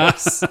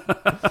purchase.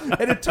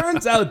 And it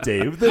turns out,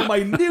 Dave, that my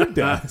new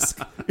desk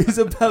is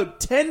about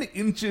 10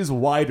 inches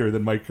wider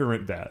than my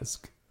current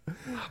desk.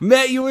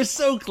 Matt, you were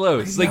so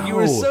close. Like you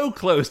were so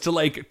close to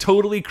like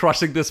totally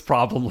crushing this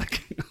problem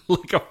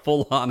like a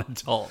full-on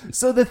adult.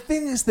 So the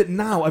thing is that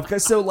now I've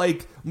got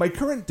my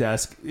current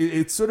desk,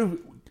 it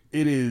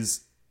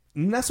is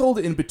nestled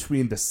in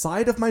between the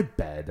side of my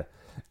bed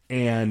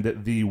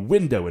and the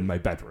window in my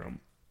bedroom.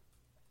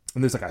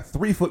 And there's like a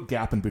 3-foot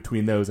gap in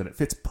between those, and it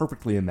fits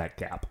perfectly in that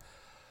gap.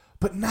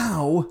 But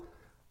now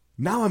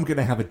I'm going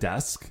to have a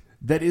desk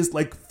that is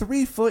like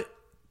 3 foot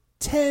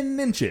 10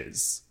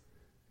 inches,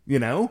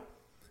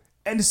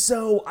 And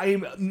so I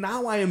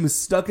am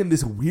stuck in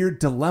this weird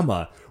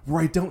dilemma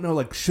where I don't know,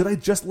 like, should I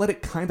just let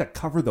it kind of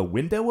cover the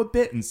window a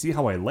bit and see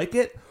how I like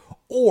it?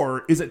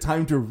 Or is it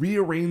time to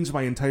rearrange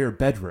my entire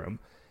bedroom?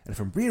 And if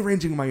I'm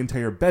rearranging my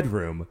entire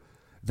bedroom,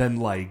 then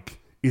like,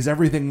 is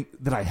everything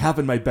that I have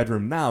in my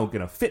bedroom now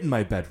going to fit in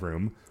my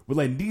bedroom? Will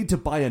I need to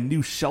buy a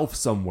new shelf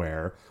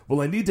somewhere? Will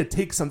I need to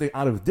take something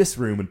out of this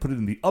room and put it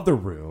in the other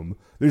room?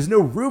 There's no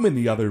room in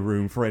the other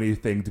room for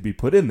anything to be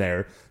put in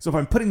there. So if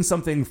I'm putting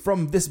something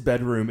from this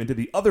bedroom into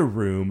the other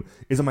room,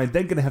 am I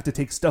then going to have to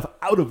take stuff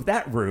out of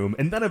that room?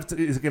 And then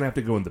is it going to have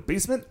to go in the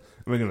basement?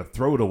 Am I going to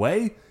throw it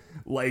away?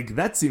 Like,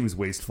 that seems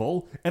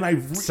wasteful. And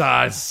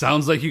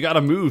sounds like you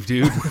gotta move,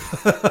 dude.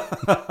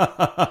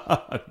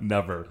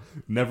 Never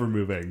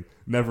moving.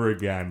 Never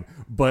again.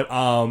 But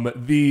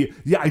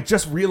I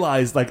just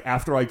realized, like,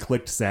 after I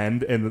clicked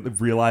send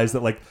and realized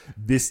that, like,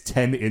 this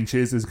 10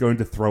 inches is going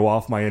to throw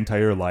off my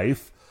entire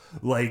life.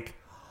 Like,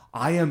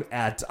 I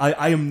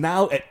am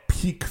now at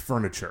peak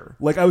furniture.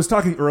 Like, I was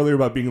talking earlier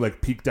about being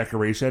like peak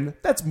decoration.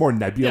 That's more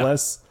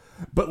nebulous.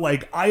 But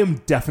like, I am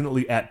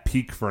definitely at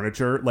peak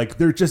furniture. Like,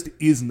 there just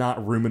is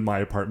not room in my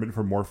apartment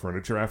for more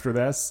furniture after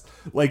this.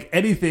 Like,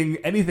 anything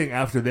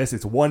after this,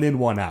 it's one in,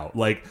 one out.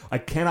 Like, I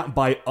cannot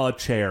buy a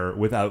chair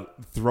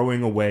without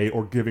throwing away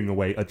or giving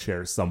away a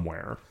chair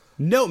somewhere.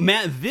 No,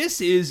 Matt, this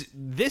is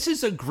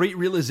a great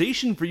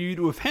realization for you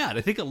to have had.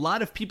 I think a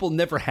lot of people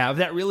never have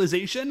that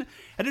realization,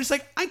 and it's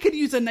like, I could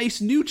use a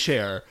nice new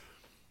chair,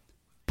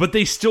 but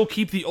they still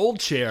keep the old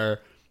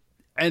chair,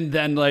 and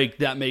then like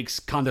that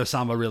makes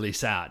Kondo-sama really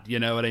sad. You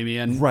know what I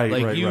mean? Right,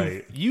 like,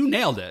 right. You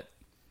nailed it.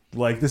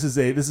 Like, this is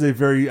a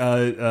very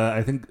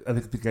I think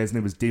the guy's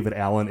name is David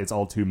Allen. It's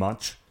All Too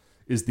Much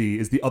is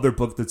the other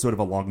book that's sort of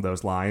along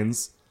those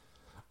lines.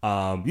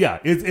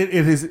 It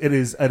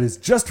is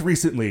just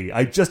recently.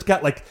 I just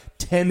got like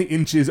 10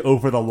 inches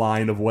over the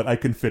line of what I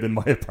can fit in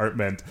my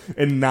apartment.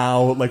 And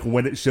now, like,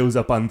 when it shows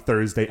up on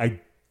Thursday,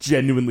 I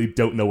genuinely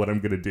don't know what I'm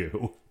going to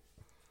do.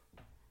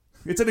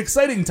 It's an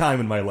exciting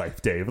time in my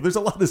life, Dave. There's a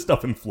lot of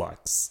stuff in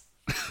flux.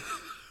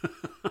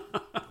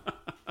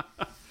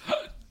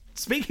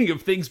 Speaking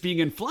of things being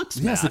in flux,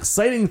 yes, Matt.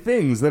 exciting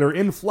things that are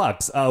in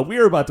flux. We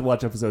are about to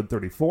watch episode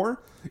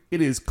 34.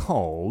 It is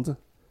called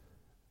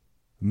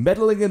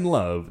Meddling in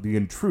Love, The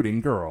Intruding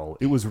Girl.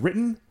 It was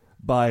written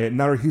by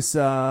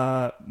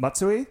Naruhisa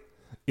Matsui.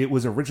 It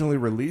was originally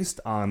released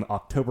on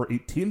October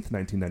 18th,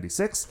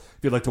 1996.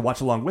 If you'd like to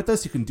watch along with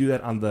us, you can do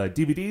that on the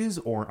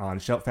DVDs or on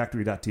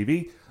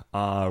shoutfactory.tv.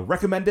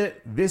 Recommend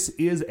it. This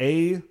is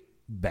a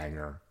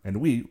banger. And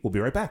we will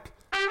be right back.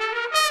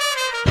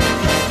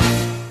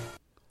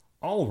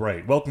 All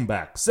right, welcome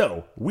back.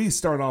 So, we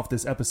start off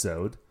this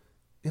episode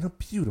in a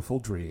beautiful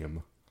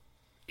dream.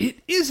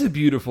 It is a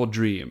beautiful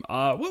dream.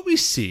 What we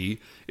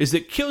see is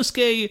that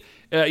Kyosuke,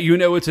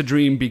 it's a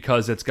dream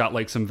because it's got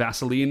like some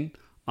Vaseline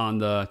on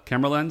the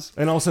camera lens.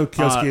 And also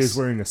Kyosuke is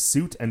wearing a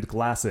suit and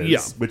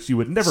glasses, which you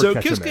would never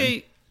catch him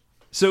in.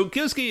 So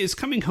Kyosuke is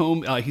coming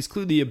home. He's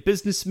clearly a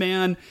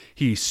businessman.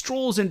 He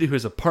strolls into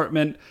his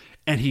apartment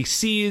and he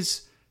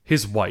sees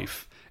his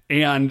wife.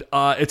 And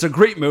it's a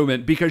great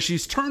moment because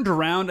she's turned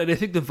around, and I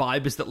think the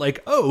vibe is that,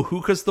 like, oh,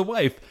 Huka's the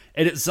wife.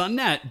 And it's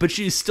Zanette, but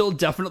she's still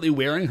definitely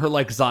wearing her,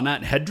 like,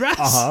 Zanette headdress.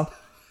 Uh-huh.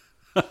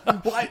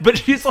 But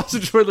she's also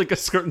just wearing, like, a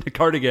skirt and a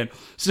cardigan.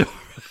 So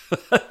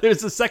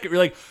there's a second where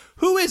you're like,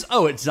 who is?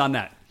 Oh, it's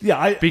Zanette.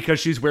 Yeah, because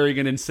she's wearing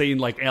an insane,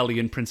 like,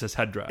 alien princess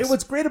headdress. And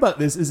what's great about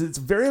this is it's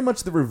very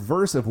much the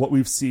reverse of what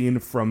we've seen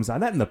from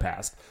Zanette in the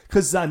past.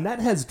 Because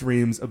Zanette has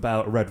dreams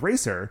about Red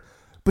Racer,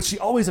 but she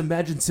always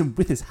imagines him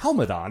with his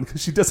helmet on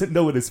because she doesn't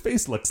know what his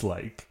face looks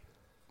like.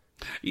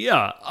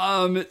 Yeah.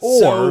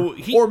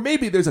 Or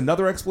maybe there's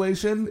another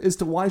explanation as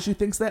to why she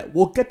thinks that.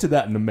 We'll get to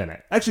that in a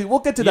minute. Actually, we'll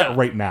get to that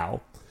right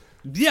now.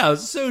 Yeah,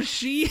 so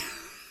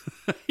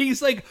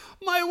he's like,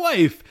 my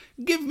wife,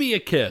 give me a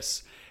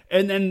kiss.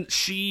 And then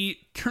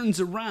she turns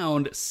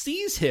around,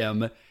 sees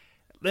him,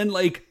 then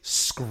like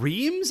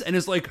screams and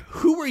is like,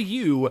 who are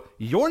you?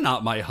 You're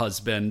not my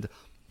husband.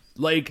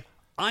 Like,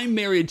 I'm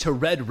married to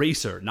Red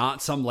Racer, not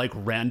some, like,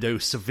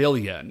 rando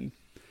civilian.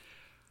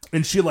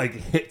 And she, like,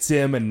 hits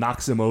him and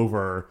knocks him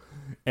over,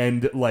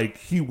 and, like,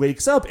 he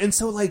wakes up, and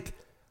so, like,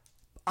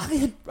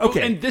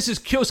 Okay. And this is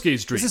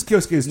Kyosuke's dream. This is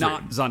Kyosuke's dream.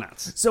 Not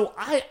Zanette's. So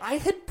I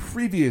had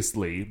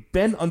previously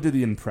been under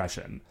the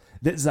impression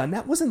that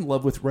Zanette was in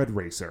love with Red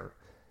Racer,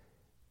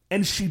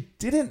 and she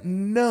didn't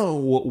know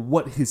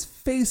what his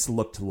face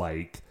looked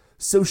like,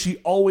 so she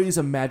always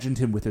imagined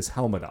him with his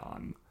helmet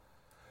on.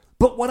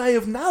 But what I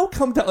have now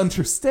come to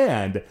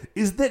understand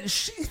is that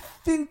she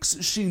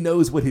thinks she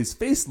knows what his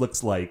face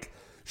looks like.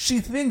 She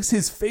thinks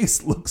his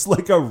face looks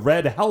like a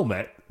red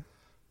helmet.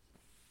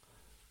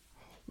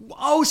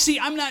 Oh, see,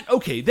 I'm not...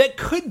 Okay, that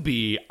could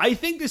be. I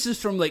think this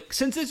is from, like...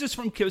 Since this is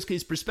from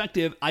Kyosuke's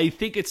perspective, I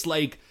think it's,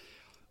 like,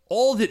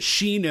 all that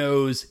she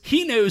knows...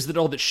 He knows that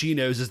all that she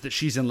knows is that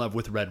she's in love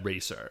with Red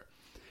Racer.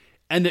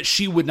 And that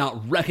she would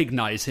not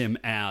recognize him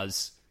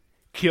as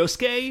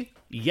Kyosuke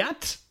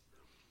yet.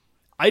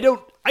 I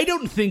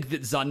don't think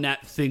that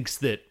Zanette thinks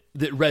that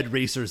Red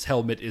Racer's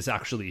helmet is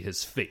actually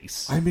his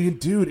face. I mean,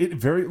 dude, it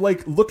very...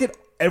 Like, look at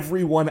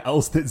everyone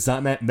else that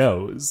Zanette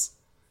knows.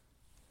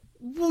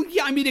 Well,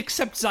 yeah, I mean,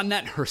 except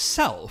Zanette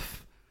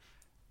herself.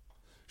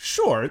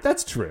 Sure,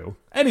 that's true.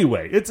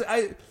 Anyway,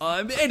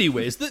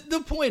 anyways,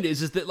 the point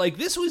is that, like,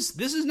 this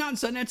is not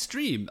Zanette's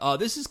dream.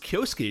 This is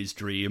Kyosuke's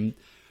dream.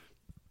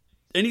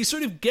 And he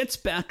sort of gets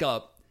back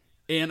up,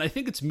 and I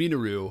think it's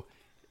Minoru,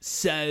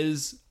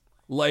 says,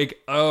 like,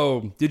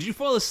 oh, did you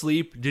fall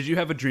asleep? Did you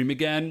have a dream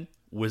again?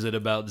 Was it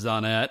about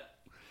Zanette?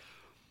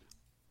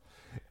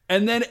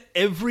 And then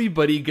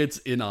everybody gets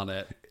in on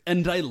it.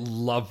 And I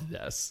love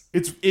this.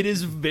 It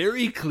is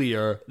very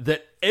clear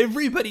that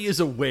everybody is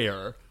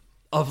aware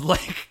of,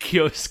 like,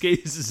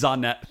 Kyosuke's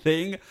Zanette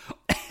thing.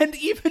 And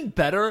even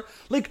better,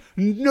 like,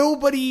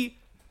 nobody...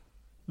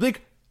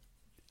 Like,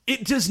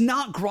 it does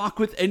not grok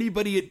with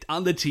anybody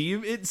on the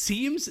team. It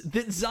seems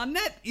that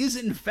Zanette is,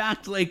 in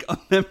fact, like, a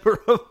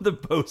member of the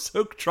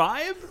Bosok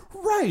tribe.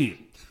 Right.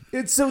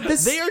 It's so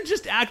this. They are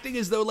just acting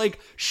as though like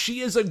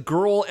she is a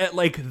girl at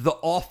like the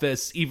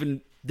office,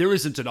 even there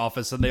isn't an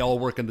office and they all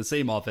work in the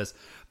same office,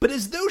 but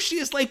as though she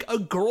is like a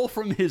girl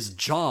from his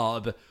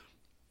job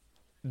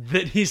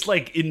that he's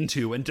like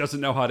into and doesn't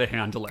know how to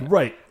handle it.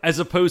 Right. As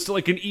opposed to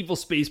like an evil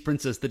space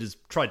princess that has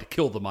tried to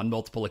kill them on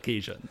multiple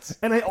occasions.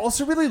 And I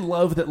also really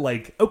love that,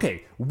 like,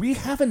 okay, we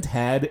haven't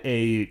had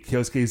a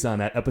Kyosuke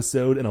Zanette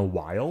episode in a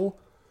while.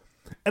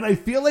 And I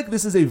feel like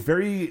this is a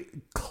very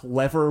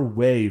clever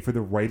way for the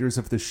writers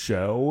of the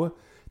show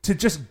to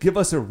just give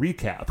us a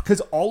recap.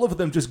 Because all of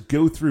them just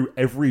go through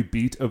every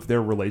beat of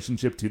their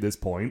relationship to this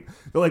point.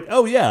 They're like,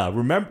 oh yeah,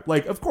 remember,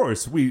 like, of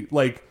course, we,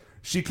 like,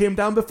 she came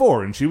down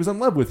before and she was in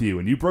love with you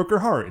and you broke her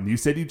heart and you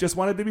said you just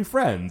wanted to be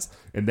friends.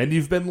 And then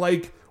you've been,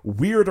 like,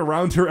 weird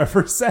around her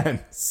ever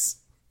since.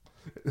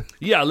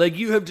 Yeah, like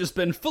you have just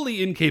been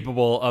fully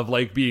incapable of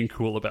like being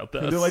cool about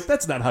this. And they're like,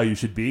 that's not how you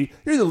should be.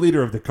 You're the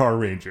leader of the Car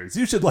Rangers.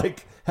 You should,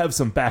 like, have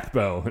some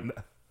backbone.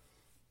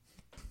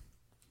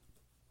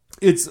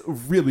 It's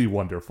really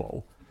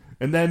wonderful.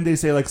 And then they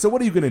say, like, so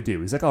what are you going to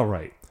do? He's like, all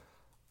right,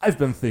 I've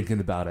been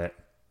thinking about it.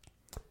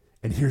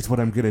 And here's what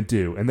I'm going to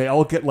do. And they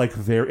all get, like,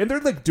 and they're,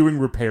 like, doing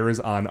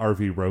repairs on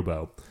RV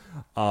Robo,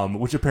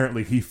 which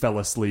apparently he fell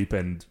asleep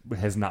and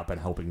has not been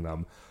helping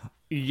them.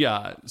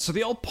 Yeah, so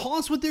they all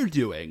pause what they're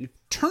doing,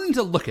 turn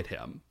to look at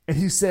him. And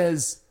he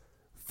says,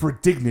 for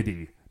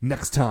dignity,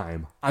 next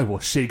time, I will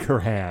shake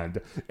her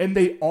hand. And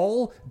they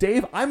all,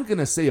 Dave, I'm going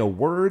to say a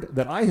word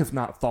that I have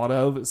not thought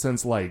of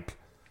since, like,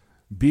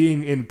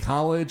 being in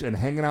college and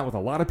hanging out with a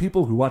lot of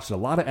people who watched a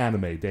lot of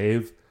anime,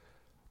 Dave.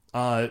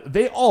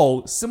 They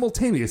all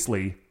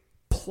simultaneously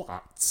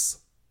plots.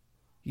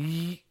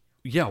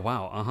 Yeah,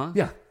 wow, uh-huh.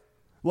 Yeah.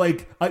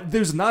 Like,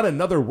 there's not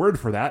another word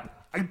for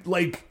that.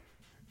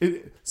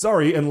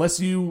 Sorry, unless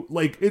you,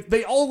 like,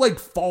 they all, like,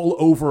 fall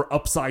over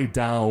upside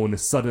down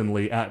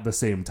suddenly at the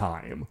same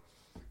time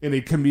in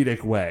a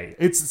comedic way.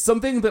 It's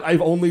something that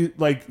I've only,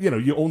 like, you know,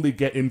 you only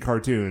get in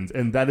cartoons,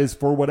 and that is,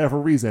 for whatever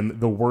reason,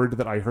 the word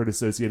that I heard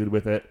associated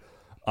with it.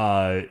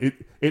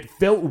 It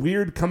felt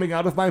weird coming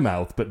out of my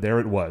mouth, but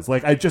there it was.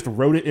 Like, I just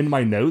wrote it in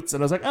my notes,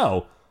 and I was like,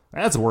 oh,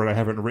 that's a word I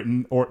haven't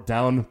written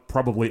down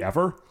probably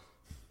ever.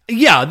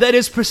 Yeah, that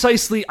is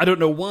precisely, I don't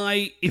know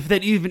why, if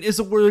that even is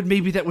a word,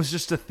 maybe that was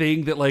just a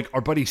thing that, like,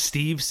 our buddy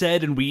Steve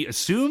said, and we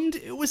assumed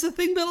it was a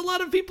thing that a lot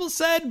of people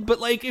said,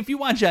 but, like, if you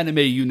watch anime,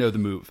 you know the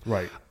move.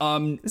 Right.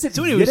 Is it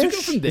so anyways, Yiddish? We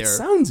go from there. It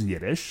sounds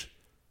Yiddish.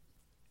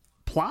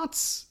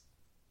 Plots?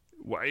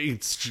 Well,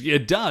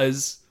 it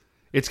does.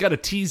 It's got a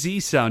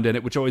TZ sound in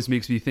it, which always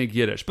makes me think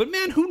Yiddish. But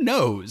man, who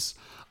knows?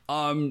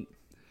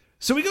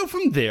 So we go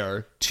from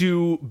there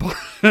to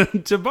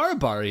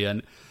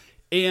Barbarian,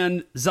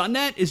 and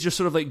Zanette is just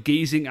sort of like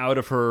gazing out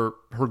of her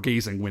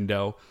gazing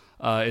window,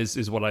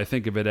 is what I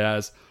think of it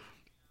as.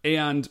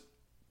 And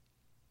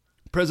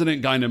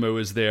President Dynamo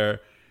is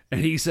there,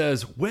 and he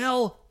says,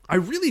 well, I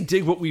really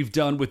dig what we've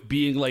done with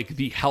being like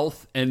the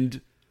health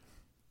and...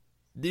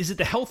 Is it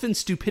the health and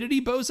stupidity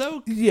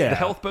bozo? Yeah. The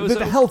health bozo?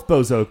 The health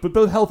bozo, but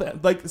both health,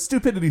 like,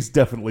 stupidity's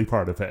definitely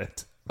part of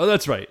it. Oh,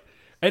 that's right.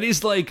 And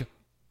he's like,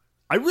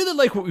 I really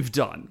like what we've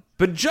done,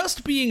 but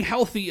just being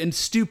healthy and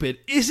stupid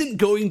isn't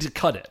going to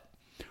cut it.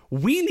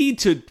 We need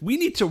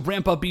to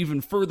ramp up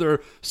even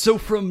further, so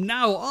from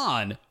now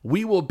on,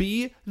 we will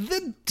be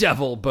the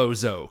Devil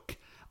Bozoke.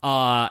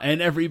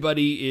 And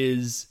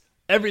everybody's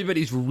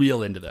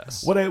real into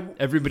this.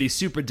 Everybody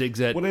super digs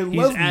it. What I He's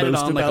love added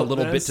most on like a about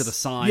little this, bit to the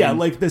sign. Yeah,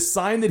 like the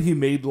sign that he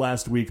made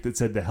last week that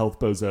said the health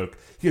bozoke,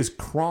 he has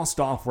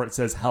crossed off where it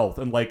says health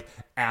and like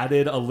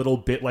added a little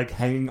bit like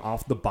hanging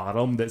off the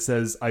bottom that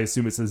says, I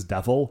assume it says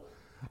devil.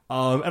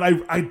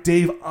 And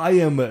Dave, I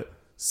am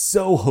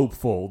so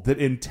hopeful that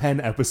in 10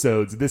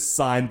 episodes, this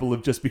sign will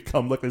have just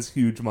become like this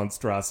huge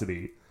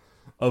monstrosity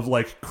of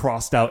like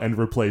crossed out and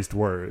replaced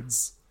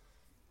words.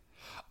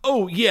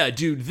 Oh yeah,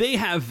 dude,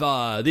 they've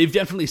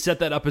definitely set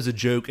that up as a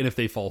joke, and if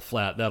they fall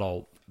flat,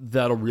 that'll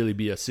really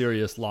be a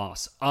serious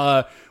loss.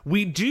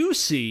 We do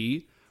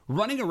see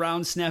running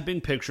around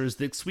snapping pictures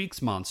this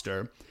week's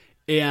monster,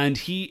 and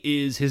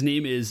his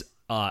name is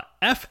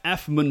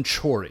FF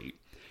Munchori,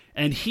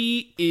 and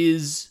he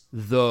is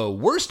the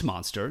worst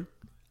monster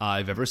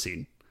I've ever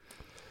seen.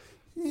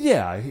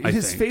 Yeah,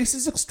 his face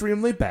is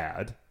extremely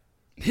bad.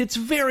 It's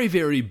very,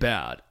 very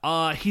bad.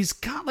 He's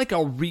got like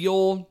a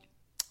real...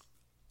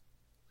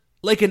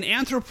 like an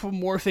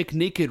anthropomorphic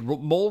naked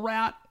mole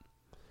rat.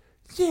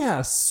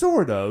 Yeah,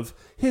 sort of.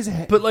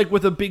 But like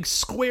with a big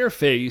square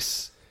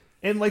face.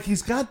 And like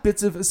he's got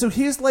bits of... So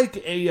he's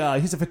like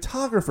he's a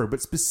photographer,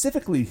 but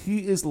specifically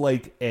he is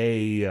like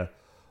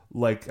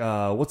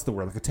what's the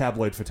word? Like a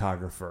tabloid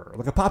photographer.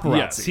 Like a paparazzi.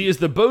 Yes, he is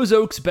the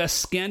Bozoke's best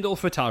scandal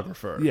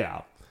photographer.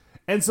 Yeah.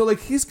 And so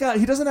like he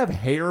doesn't have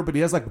hair, but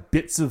he has like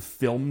bits of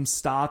film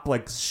stock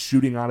like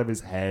shooting out of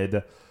his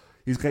head.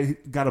 He's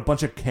got a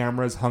bunch of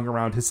cameras hung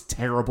around his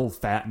terrible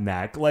fat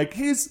neck. Like,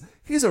 he's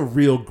a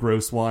real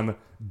gross one.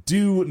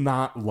 Do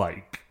not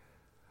like.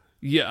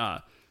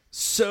 Yeah.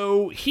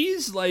 So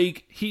he's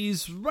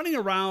running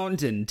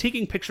around and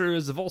taking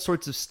pictures of all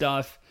sorts of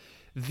stuff.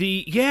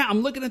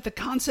 I'm looking at the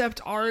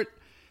concept art,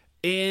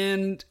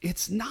 and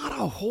it's not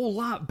a whole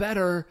lot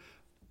better.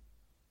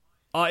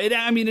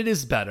 It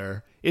is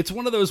better. It's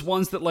one of those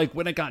ones that, like,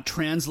 when it got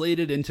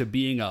translated into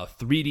being a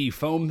 3D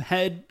foam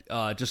head,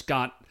 just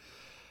got,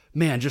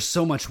 just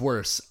so much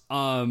worse.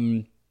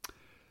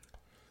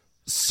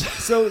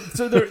 So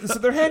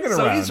they're hanging around.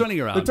 So he's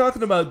running around. They're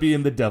talking about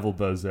being the Devil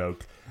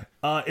Bozoke.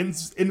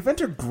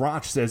 Inventor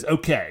Grotch says,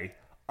 "Okay,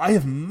 I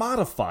have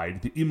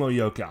modified the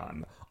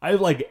Imo-Yokan.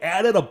 I've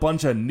added a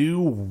bunch of new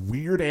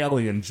weird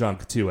alien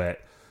junk to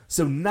it.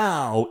 So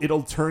now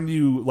it'll turn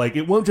you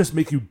it won't just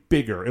make you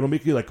bigger. It'll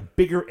make you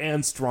bigger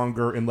and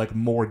stronger and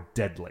more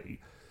deadly.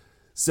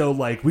 So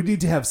we need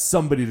to have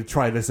somebody to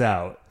try this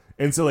out."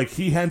 And so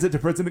he hands it to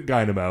President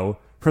Dynamo.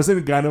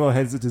 President Dynamo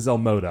hands it to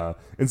Zelmoda,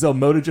 and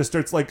Zelmoda just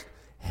starts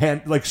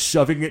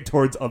shoving it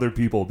towards other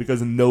people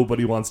because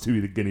nobody wants to be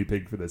the guinea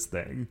pig for this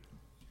thing.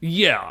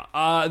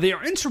 Yeah, they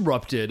are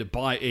interrupted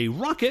by a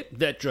rocket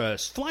that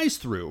just flies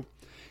through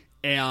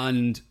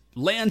and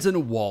lands in a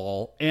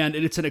wall, and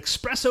it's an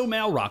espresso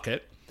mail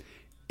rocket,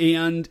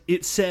 and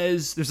it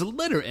says, there's a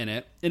letter in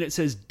it, and it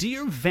says,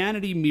 "Dear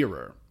Vanity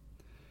Mirror."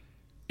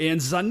 And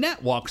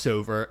Zanette walks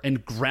over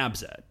and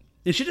grabs it.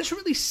 And she doesn't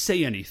really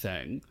say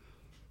anything,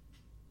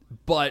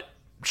 but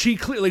she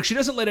clearly, she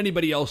doesn't let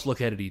anybody else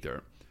look at it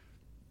either.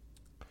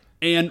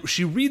 And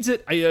she reads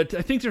it, I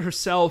think to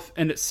herself,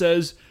 and it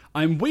says,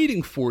 "I'm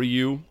waiting for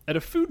you at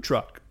a food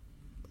truck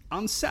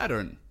on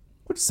Saturn."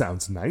 Which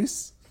sounds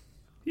nice.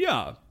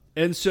 Yeah.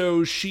 And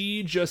so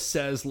she just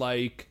says,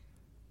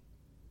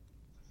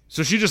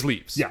 so she just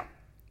leaves. Yeah.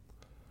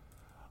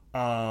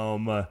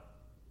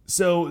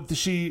 So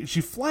she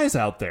flies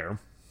out there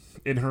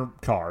in her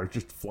car,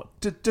 just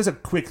does a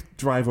quick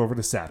drive over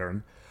to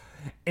Saturn,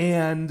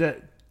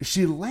 and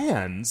she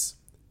lands,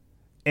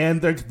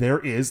 and there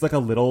is a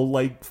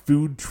little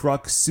food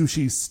truck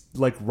sushi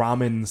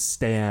ramen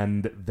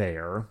stand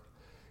there,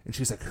 and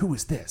she's like, "Who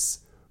is this?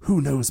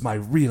 Who knows my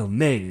real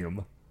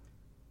name?"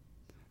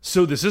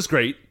 So this is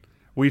great.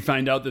 We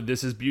find out that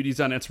this is Beauty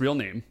Zanette's real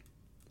name.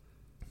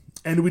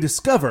 And we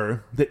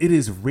discover that it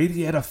is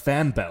Radiata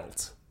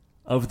Fanbelt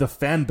of the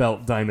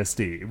Fanbelt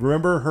dynasty.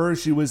 Remember her?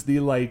 She was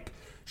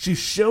she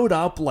showed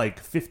up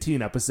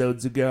 15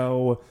 episodes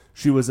ago.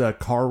 She was a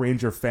Car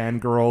Ranger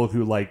fangirl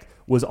who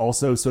was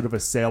also sort of a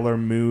Sailor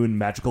Moon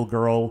magical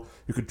girl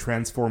who could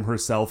transform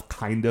herself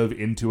kind of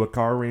into a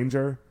Car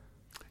Ranger.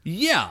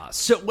 Yeah.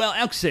 So, well,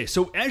 I'll say,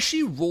 so as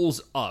she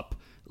rolls up,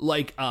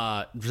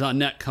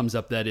 Zanette comes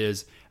up, that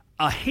is,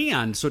 a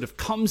hand sort of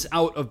comes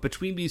out of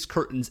between these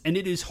curtains, and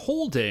it is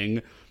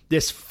holding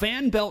this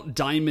Fanbelt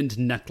diamond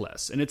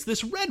necklace. And it's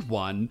this red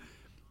one,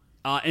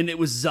 and it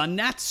was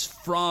Zanette's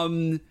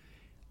from,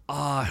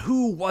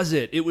 who was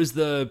it? It was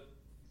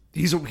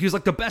he was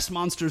the best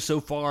monster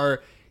so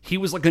far. He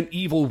was an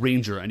evil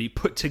ranger, and he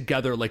put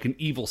together an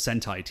evil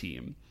Sentai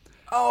team.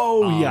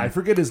 Oh, yeah, I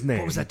forget his name.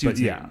 What was that dude's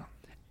name?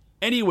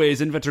 Anyways,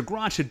 Inventor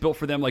Grotch had built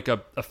for them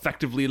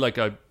effectively a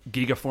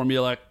Giga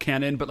Formula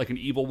cannon, but an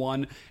evil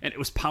one, and it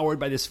was powered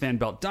by this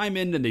Fanbelt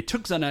diamond, and they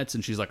took Zanette's,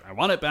 and she's like, "I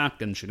want it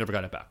back," and she never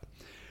got it back.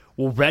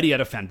 Well,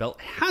 Radiata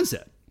Fanbelt has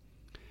it.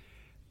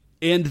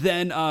 And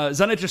then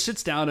Zanette just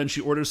sits down, and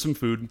she orders some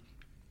food,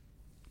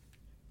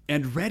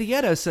 and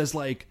Radiata says,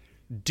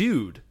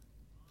 "Dude,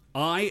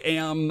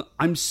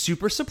 I'm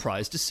super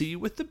surprised to see you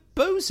with the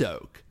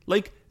Bozoke.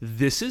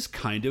 This is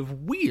kind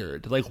of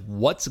weird.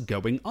 What's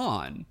going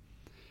on?"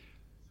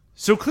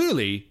 So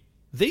clearly,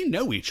 they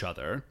know each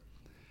other.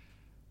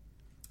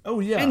 Oh,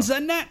 yeah. And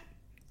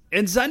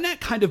Zanette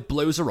kind of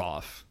blows her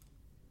off.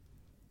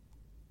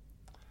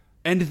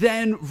 And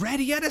then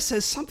Radiata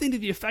says something to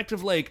the effect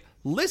of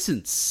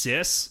 "Listen,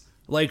 sis,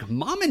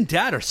 Mom and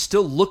Dad are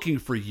still looking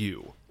for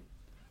you."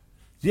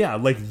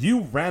 Yeah,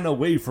 you ran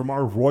away from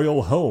our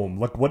royal home.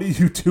 What are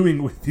you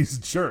doing with these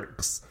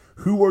jerks?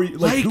 Who are you?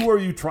 Who are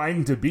you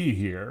trying to be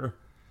here?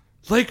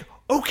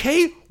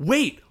 Okay,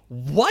 wait,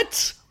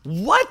 what?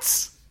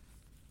 What?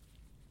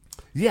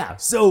 Yeah,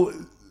 so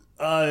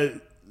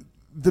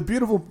the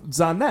beautiful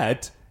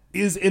Zanette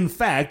is in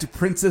fact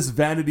Princess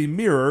Vanity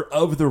Mirror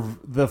of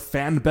the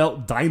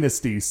Fanbelt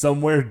dynasty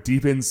somewhere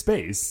deep in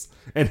space,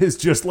 and has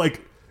just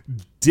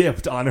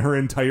dipped on her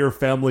entire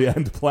family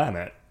and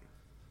planet.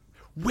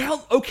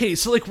 Well, okay,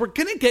 so we're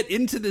gonna get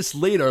into this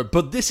later,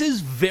 but this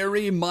is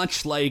very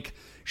much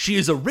she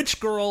is a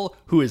rich girl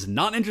who is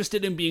not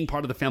interested in being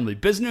part of the family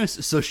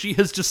business, so she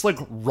has just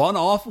run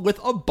off with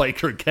a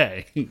biker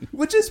gang.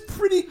 Which is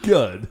pretty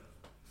good.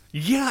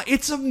 Yeah,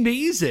 it's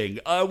amazing.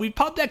 We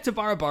pop back to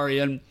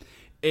Barabarian,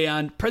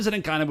 and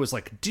President Ganem was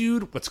like,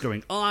 "Dude, what's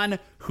going on?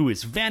 Who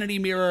is Vanity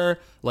Mirror?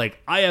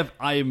 I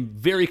am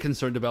very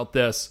concerned about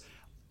this.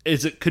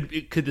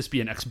 Could this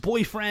be an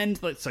ex-boyfriend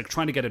that's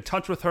trying to get in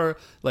touch with her?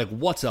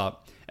 What's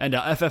up?" And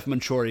FF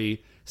Manchuri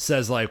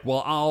says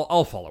 "Well,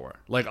 I'll follow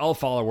her. I'll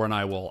follow her, and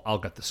I'll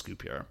get the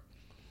scoop here."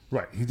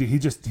 Right.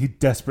 He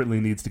desperately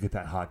needs to get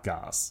that hot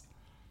goss.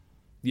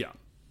 Yeah.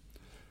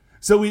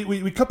 So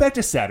we cut back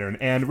to Saturn,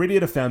 and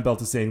Radiata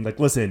Fanbelt is saying, like,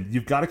 listen,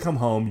 you've got to come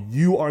home.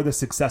 You are the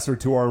successor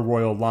to our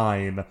royal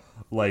line.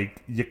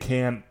 Like, you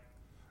can't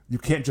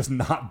just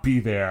not be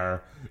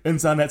there. And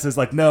Zanet says,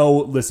 like, no,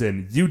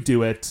 listen, you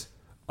do it.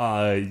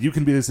 You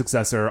can be the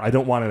successor. I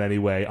don't want it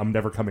anyway. I'm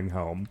never coming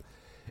home.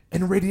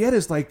 And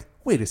Radiata's like,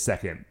 wait a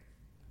second.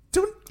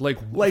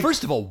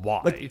 First of all,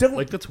 why?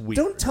 That's weird.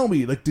 Don't tell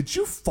me, like, did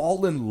you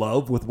fall in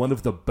love with one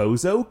of the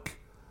Bozok?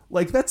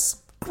 Like,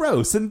 that's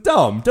gross and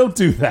dumb. Don't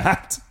do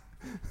that.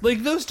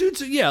 Like, those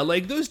dudes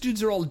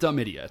are all dumb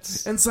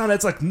idiots. And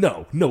Sonet's like,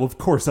 no, of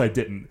course I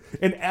didn't.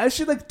 And as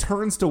she, like,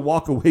 turns to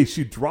walk away,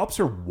 she drops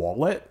her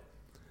wallet.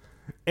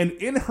 And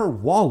in her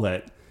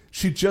wallet,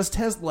 she just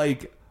has,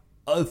 like,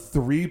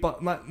 maybe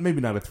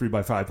not a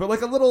 3x5, but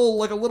like a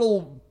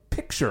little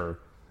picture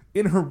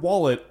in her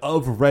wallet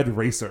of Red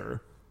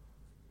Racer,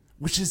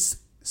 which is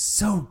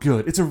so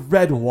good. It's a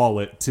red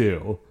wallet,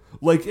 too.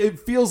 Like, it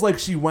feels like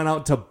she went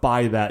out to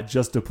buy that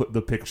just to put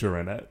the picture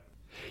in it.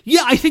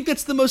 Yeah, I think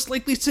that's the most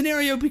likely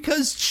scenario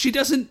because it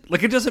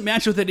doesn't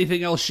match with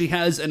anything else she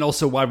has, and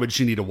also why would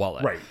she need a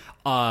wallet?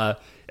 Right.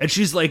 And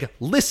she's like,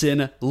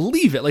 listen,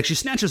 leave it. Like, she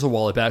snatches her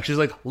wallet back. She's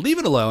like, leave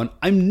it alone.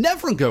 I'm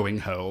never going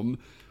home.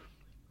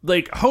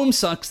 Like, home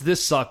sucks.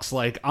 This sucks.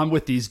 Like, I'm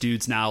with these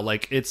dudes now.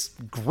 Like, it's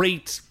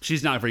great.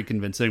 She's not very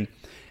convincing.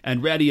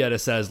 And Radiata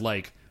says,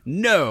 like,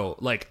 no,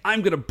 like,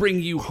 I'm going to bring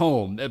you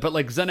home. But,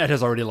 like, Zanet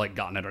has already, like,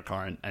 gotten in her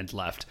car and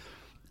left.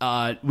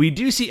 We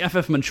do see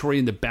FF Manchuri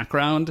in the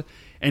background,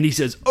 and he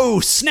says, oh,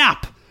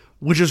 snap,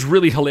 which is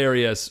really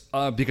hilarious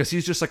because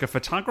he's just like a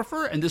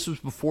photographer, and this was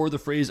before the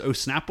phrase oh,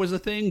 snap was a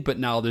thing, but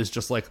now there's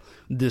just like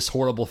this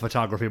horrible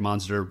photography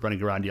monster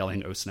running around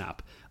yelling oh,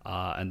 snap,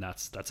 and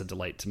that's a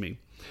delight to me.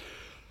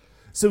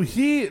 So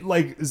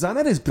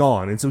Zanet is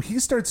gone, and so he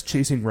starts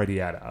chasing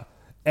Radiata,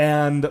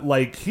 and,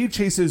 like, he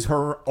chases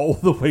her all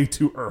the way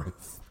to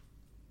Earth.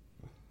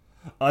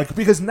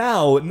 Because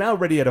now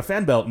Radiata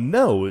Fanbelt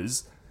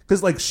knows...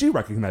 Because, like, she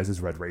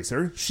recognizes Red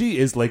Racer. She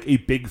is, like, a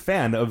big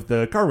fan of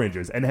the Car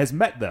Rangers and has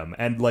met them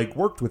and, like,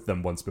 worked with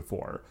them once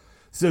before.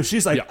 So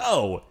she's like,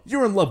 oh,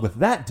 you're in love with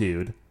that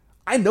dude.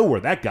 I know where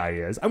that guy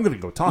is. I'm going to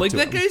go talk to him.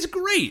 Like, that guy's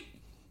great.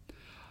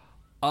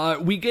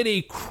 We get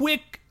a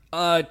quick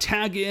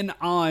tag in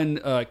on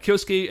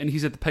Kyosuke, and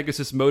he's at the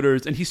Pegasus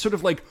Motors, and he's sort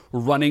of, like,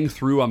 running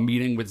through a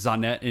meeting with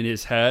Zanet in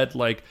his head.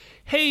 Like,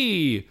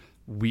 hey,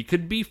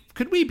 could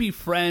we be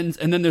friends?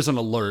 And then there's an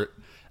alert.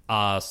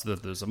 So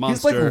that there's a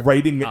monster. He's, like,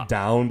 writing it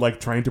down, like,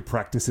 trying to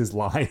practice his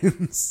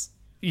lines.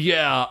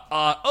 Yeah.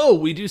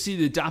 We do see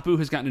that Dapu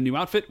has gotten a new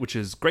outfit, which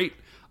is great.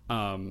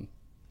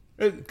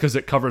 Because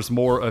it covers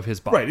more of his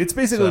body. Right, it's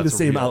basically the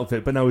same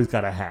outfit, but now he's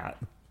got a hat.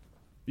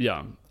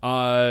 Yeah.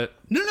 No,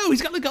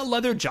 he's got, like, a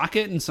leather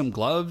jacket and some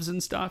gloves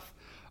and stuff.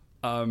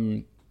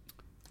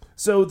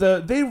 So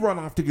they run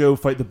off to go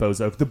fight the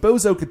Bozok. The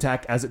Bozok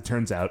attack, as it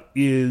turns out,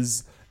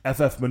 is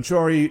FF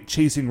Manchuri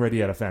chasing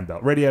Radiata Fanbelt.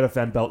 Radiata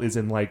Fanbelt is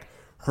in, like,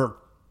 her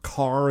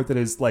car that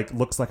is, like,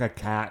 looks like a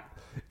cat,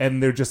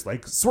 and they're just,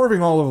 like,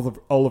 swerving all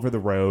over the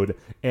road,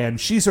 and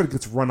she sort of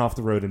gets run off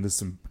the road into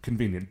some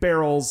convenient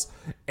barrels,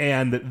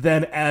 and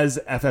then as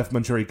FF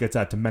Manchuri gets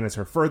out to menace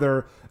her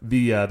further,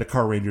 the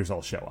Car Rangers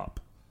all show up.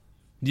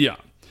 Yeah.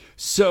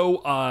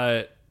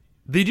 So,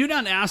 they do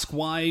not ask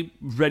why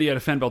Radiata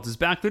Fanbelt is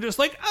back. They're just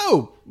like,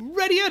 oh,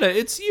 Radiata,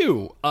 it's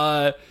you.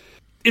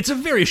 It's a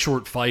very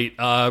short fight.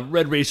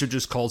 Red Racer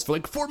just calls for,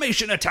 like,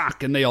 formation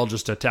attack, and they all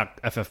just attack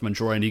FF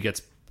Manchuri, and he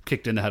gets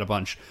kicked in the head a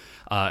bunch,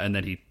 and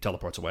then he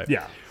teleports away.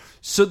 Yeah.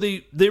 So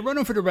they run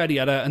over to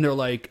Radiata, and they're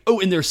like, oh,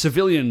 and they're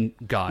civilian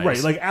guys.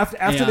 Right, like,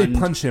 after they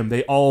punch him,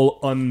 they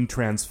all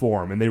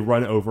untransform, and they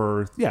run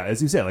over, yeah,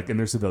 as you say, like, in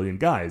their civilian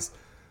guys.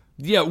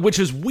 Yeah, which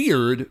is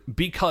weird,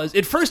 because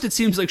at first it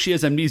seems like she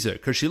has amnesia,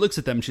 because she looks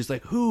at them and she's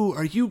like, who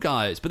are you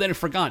guys? But then I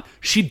forgot,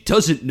 she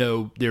doesn't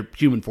know their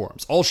human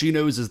forms. All she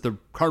knows is the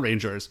Car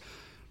Rangers,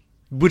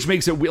 which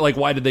makes it like,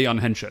 why did they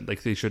unhenshin?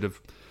 Like, they should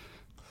have...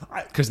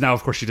 Because now,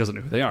 of course, she doesn't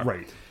know who they are.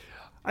 Right.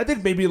 I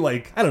think maybe,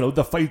 like, I don't know,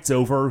 the fight's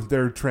over,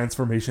 their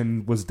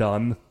transformation was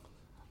done.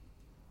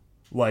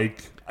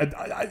 Like,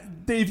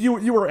 Dave,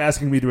 you were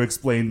asking me to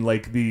explain,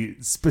 like, the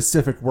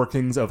specific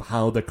workings of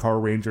how the Car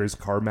Rangers'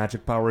 car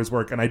magic powers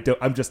work, and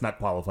I'm just not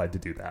qualified to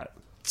do that.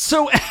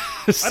 So I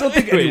don't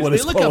think anyone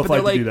is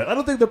qualified to do that. I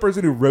don't think the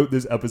person who wrote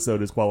this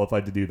episode is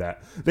qualified to do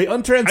that. They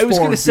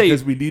untransformed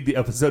because we need the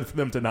episode for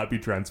them to not be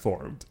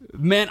transformed.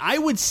 Man, I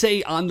would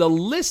say in the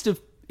list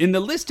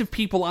of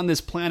people on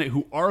this planet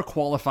who are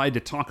qualified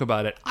to talk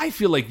about it, I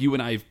feel like you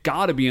and I have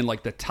got to be in,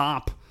 like, the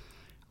top,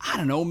 I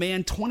don't know,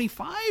 man,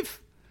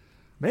 25?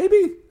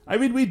 Maybe. I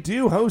mean, we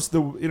do host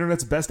the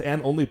internet's best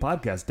and only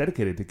podcast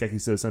dedicated to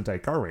Gekiso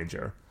Sentai Car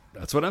Ranger.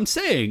 That's what I'm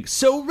saying.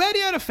 So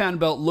Radiata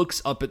Fanbelt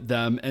looks up at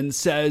them and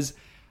says,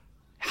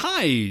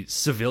 hi,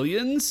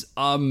 civilians.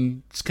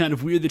 It's kind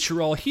of weird that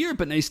you're all here,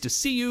 but nice to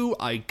see you,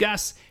 I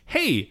guess.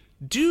 Hey,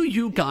 do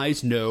you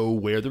guys know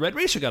where the Red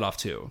Racer got off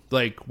to?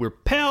 Like, we're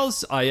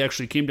pals. I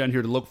actually came down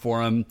here to look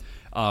for him.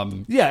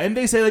 Yeah, and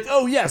they say, like,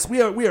 oh, yes,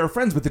 we are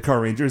friends with the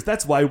Car Rangers.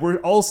 That's why we're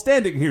all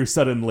standing here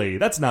suddenly.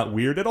 That's not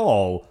weird at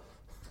all.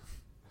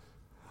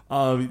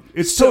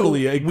 It's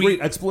totally a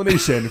great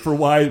explanation for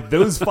why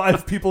those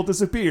 5 people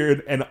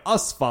disappeared and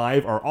us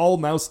 5 are all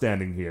now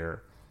standing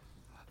here.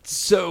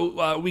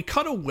 So we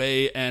cut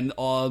away, and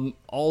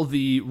all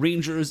the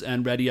Rangers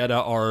and Radiata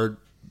are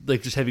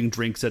like just having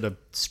drinks at a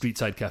street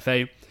side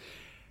cafe.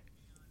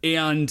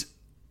 And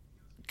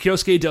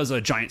Kyosuke does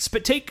a giant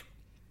spit take,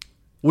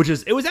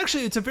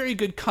 it's a very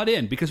good cut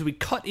in, because we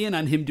cut in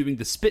on him doing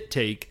the spit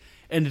take,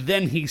 and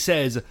then he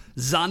says,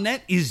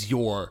 "Zanette is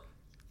your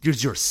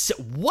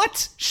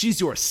what? She's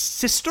your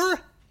sister?"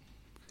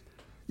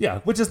 Yeah,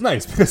 which is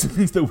nice, because it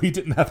means that we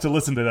didn't have to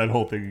listen to that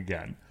whole thing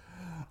again.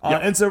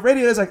 And so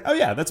Radiata's like, "Oh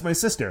yeah, that's my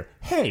sister.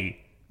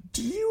 Hey,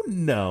 do you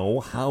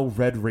know how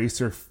Red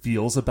Racer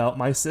feels about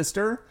my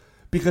sister?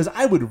 Because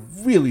I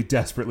would really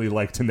desperately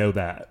like to know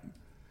that."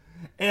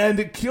 And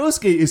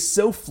Kyosuke is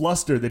so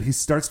flustered that he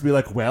starts to be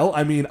like, "Well,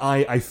 I mean,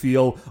 I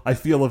feel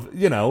of,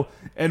 you know,"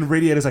 and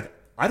Radiata's like,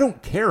 "I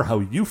don't care how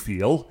you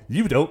feel.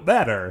 You don't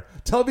matter.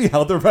 Tell me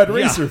how the Red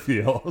Racer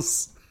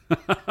feels."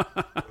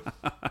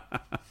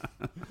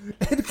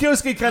 And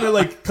Kyosuke kind of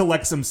like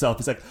collects himself.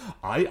 He's like,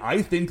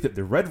 I think that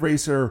the Red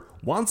Racer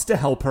wants to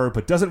help her,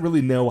 but doesn't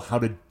really know how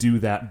to do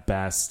that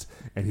best.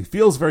 And he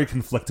feels very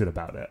conflicted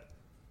about it.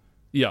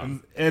 Yeah.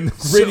 And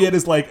Radiant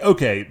is like,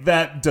 okay,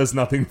 that does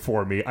nothing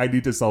for me. I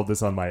need to solve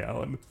this on my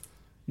own.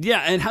 Yeah,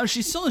 and how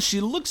she saw, she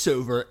looks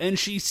over and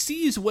she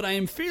sees what I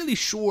am fairly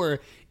sure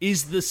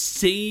is the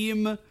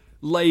same,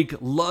 like,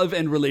 love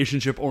and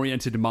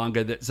relationship-oriented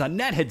manga that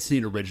Zanette had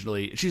seen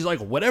originally. She's like,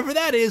 whatever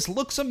that is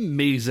looks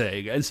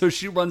amazing. And so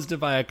she runs to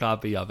buy a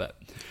copy of it.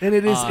 And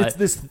it's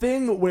this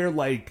thing where,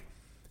 like,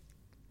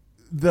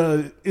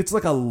 it's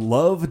like a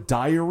love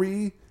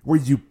diary where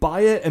you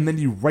buy it and then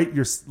you write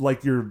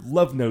your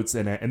love notes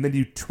in it, and then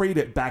you trade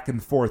it back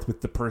and forth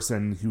with the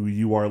person who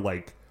you are,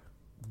 like,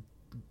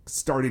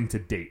 starting to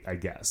date, I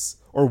guess,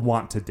 or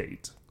want to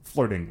date,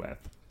 flirting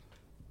with.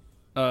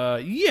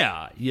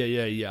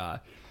 Yeah.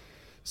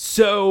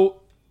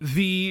 So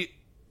FF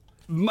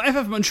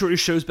Manchuria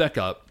shows back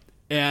up,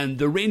 and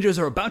the Rangers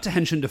are about to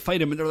henshin to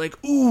fight him, and they're like,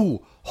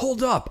 "Ooh,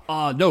 hold up!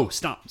 No,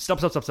 stop!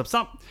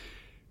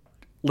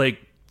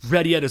 Like,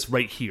 Radiette is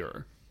right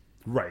here,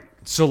 right?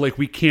 So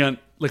we can't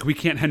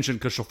henshin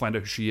because she'll find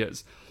out who she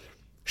is."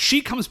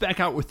 She comes back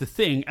out with the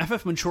thing.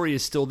 FF Manchuria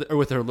is still there, or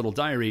with her little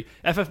diary.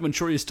 FF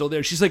Manchuria is still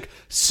there. She's like,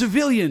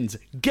 "Civilians,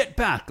 get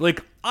back!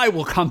 Like, I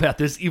will combat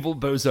this evil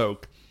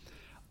bozoke."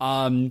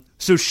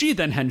 So she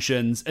then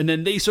henshins, and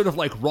then they sort of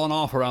like run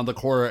off around the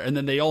corner, and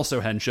then they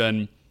also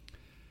henshin.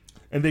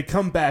 And they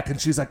come back, and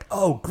she's like,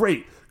 "Oh,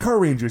 great. Car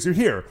Rangers, you're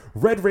here.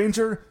 Red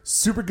Ranger,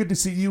 super good to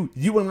see you.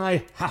 You and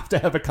I have to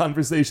have a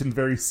conversation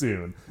very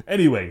soon.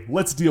 Anyway,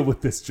 let's deal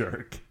with this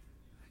jerk."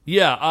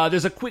 Yeah,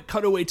 there's a quick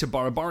cutaway to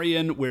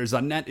Barbarian where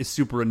Zanette is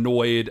super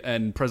annoyed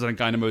and President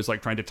Dynamo is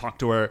like trying to talk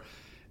to her.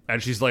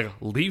 And she's like,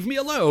 "Leave me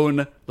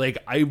alone. Like,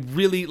 I'm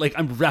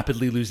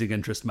rapidly losing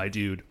interest, my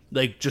dude.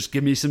 Like, just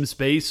give me some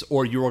space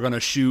or you are going to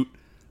shoot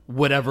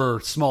whatever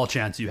small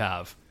chance you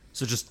have.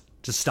 So just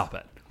stop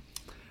it."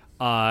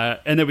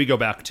 And then we go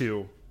back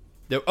to...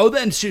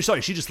 she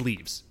just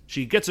leaves.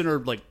 She gets in her,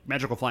 like,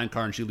 magical flying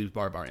car and she leaves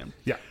Barbarian.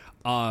 Yeah.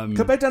 Come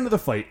back down to the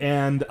fight,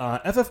 and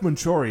FF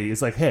Manchuria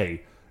is like,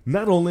 "Hey,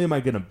 not only am I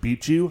going to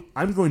beat you,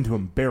 I'm going to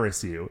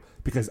embarrass you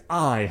because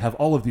I have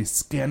all of these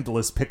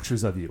scandalous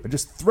pictures of you," and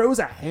just throws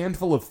a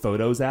handful of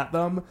photos at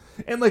them.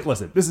 And, like,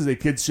 listen, this is a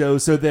kid's show,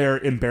 so their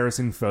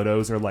embarrassing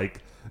photos are,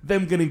 like,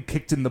 them getting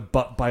kicked in the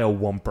butt by a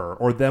whumper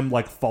or them,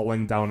 like,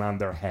 falling down on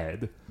their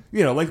head.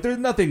 You know, like, there's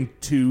nothing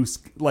too,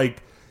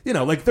 like, you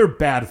know, like, they're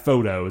bad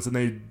photos and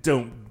they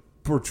don't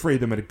portray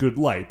them in a good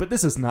light. But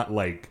this is not,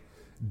 like,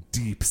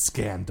 deep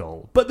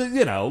scandal. But,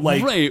 you know,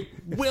 like... Right.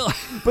 Well...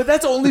 But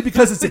that's only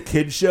because it's a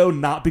kid's show,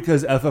 not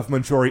because FF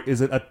Manchuria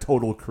isn't a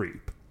total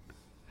creep.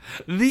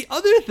 The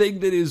other thing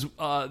that is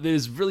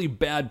really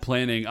bad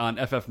planning on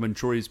FF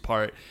Manchuria's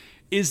part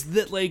is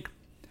that, like...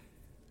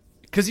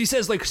 Because he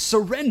says, like,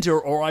 "Surrender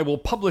or I will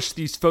publish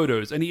these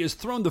photos." And he has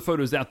thrown the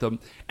photos at them.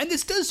 And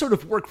this does sort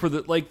of work for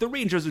the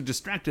Rangers are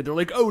distracted. They're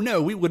like, "Oh,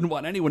 no, we wouldn't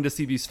want anyone to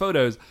see these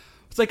photos."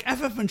 It's like,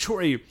 FF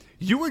Manchuria,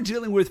 you are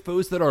dealing with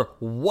foes that are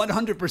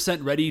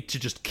 100% ready to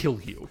just kill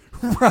you.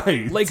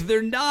 Right. Like,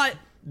 they're not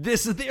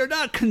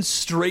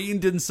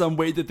constrained in some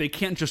way that they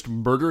can't just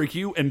murder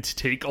you and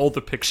take all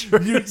the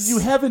pictures. You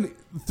haven't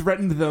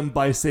threatened them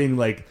by saying,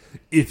 like,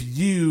 "If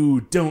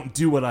you don't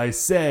do what I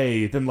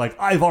say, then, like,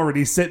 I've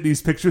already sent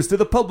these pictures to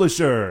the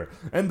publisher,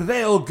 and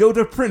they'll go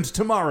to print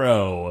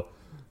tomorrow."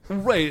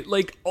 Right,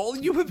 like, all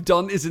you have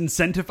done is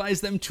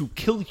incentivize them to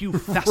kill you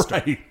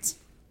faster. Right.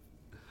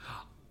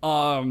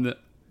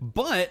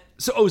 Sorry,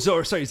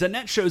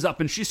 Zanette shows up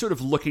and she's sort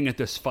of looking at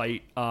this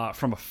fight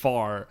from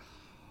afar.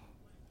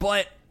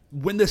 But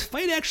when this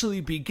fight actually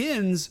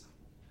begins,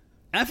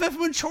 FF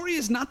Manchuria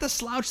is not the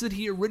slouch that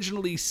he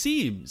originally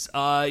seems.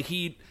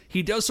 He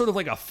does sort of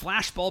like a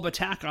flashbulb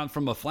attack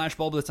from a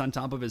flashbulb that's on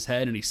top of his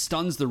head, and he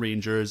stuns the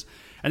Rangers,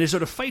 and they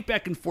sort of fight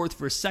back and forth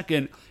for a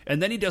second,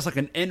 and then he does like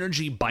an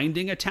energy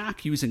binding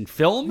attack using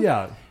film.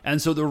 Yeah.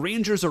 And so the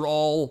Rangers are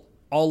all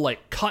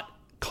like cut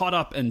caught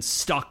up and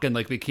stuck and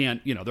like they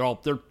can't,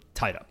 they're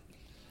tied up.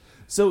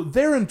 So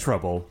they're in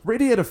trouble.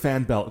 Radiata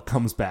Fanbelt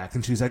comes back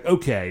and she's like,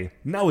 okay,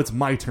 now it's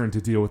my turn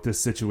to deal with this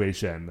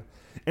situation.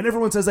 And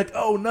everyone says like,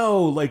 oh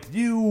no, like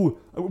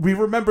we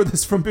remember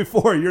this from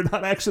before. You're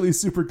not actually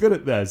super good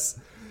at this.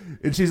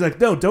 And she's like,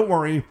 no, don't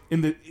worry.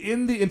 In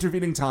the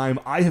intervening time,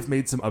 I have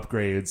made some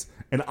upgrades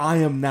and I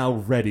am now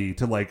ready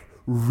to like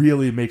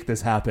really make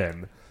this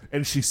happen.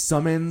 And she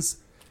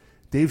summons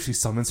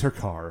her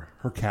car,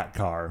 her cat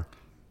car,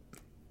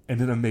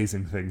 and an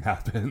amazing thing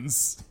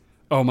happens.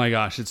 Oh my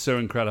gosh, it's so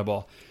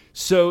incredible.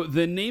 So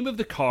the name of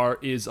the car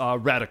is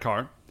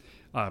Radikar,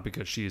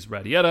 because she's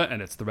Radiata,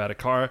 and it's the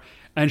Radikar.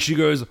 And she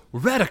goes,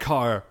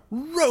 Radikar,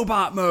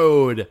 robot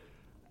mode!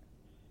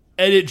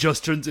 And it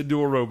just turns into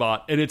a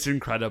robot, and it's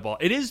incredible.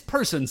 It is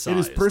person-sized. It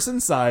is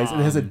person-sized,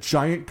 and it has a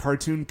giant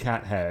cartoon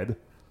cat head,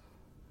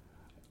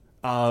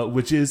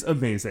 which is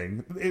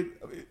amazing.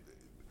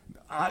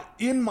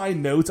 In my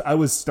notes, I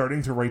was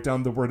starting to write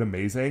down the word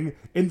amazing,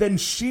 and then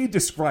she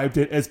described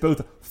it as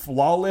both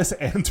flawless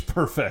and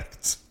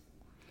perfect.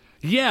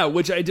 Yeah,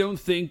 which I don't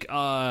think,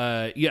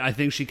 I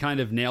think she kind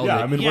of nailed it.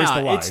 I mean, where's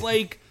the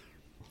lie?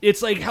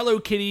 It's like Hello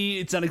Kitty.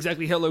 It's not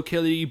exactly Hello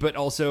Kitty, but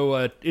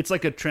also it's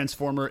like a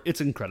transformer.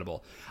 It's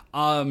incredible.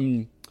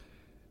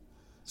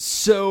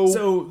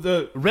 So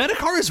the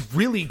Radikar is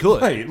really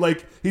good. Right,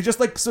 like he just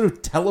like sort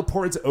of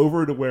teleports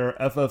over to where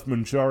FF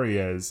Manchari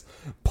is,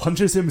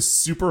 punches him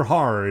super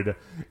hard,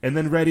 and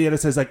then Radiata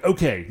says like,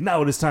 okay,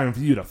 now it is time for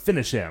you to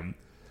finish him.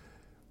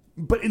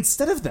 But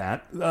instead of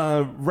that,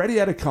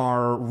 Radiata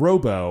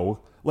Robo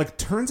like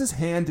turns his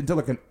hand into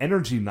like an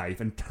energy knife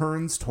and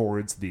turns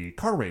towards the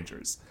Car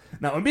Rangers.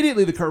 Now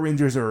immediately the Car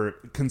Rangers are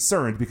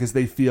concerned because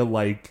they feel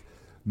like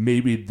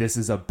maybe this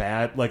is a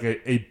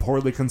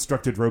poorly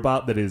constructed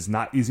robot that is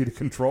not easy to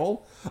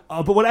control.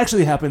 But what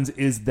actually happens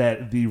is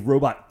that the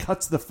robot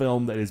cuts the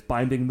film that is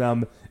binding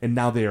them, and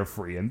now they are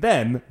free. And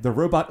then the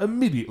robot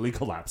immediately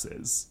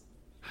collapses.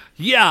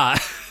 Yeah.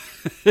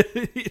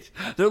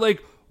 They're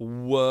like,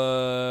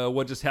 whoa,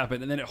 what just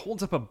happened? And then it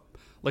holds up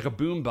a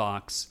boom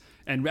box,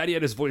 and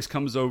Radiata's voice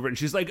comes over, and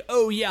she's like,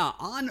 oh yeah,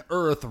 on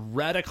Earth,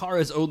 Radikar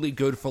is only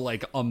good for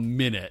like a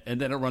minute,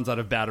 and then it runs out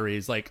of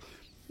batteries. Like,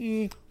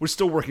 we're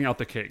still working out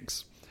the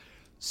kinks.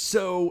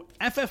 So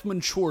FF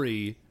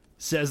Manchuri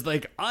says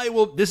like,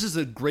 this is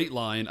a great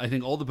line. I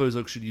think all the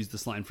Bozos should use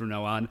this line from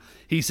now on.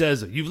 He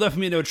says, you've left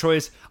me no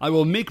choice. I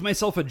will make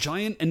myself a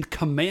giant and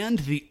command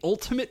the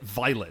ultimate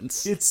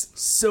violence. It's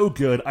so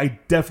good. I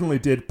definitely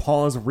did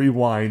pause,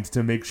 rewind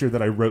to make sure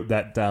that I wrote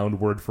that down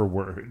word for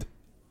word.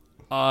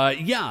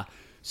 Yeah.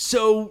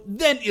 So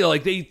then,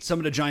 they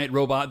summon a giant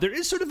robot. There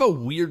is sort of a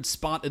weird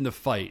spot in the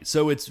fight.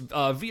 So it's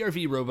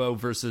VRV Robo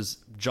versus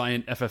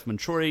giant FF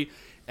Manchuri,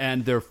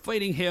 and they're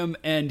fighting him,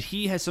 and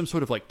he has some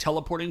sort of like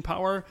teleporting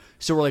power.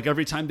 So we're like,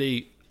 every time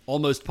they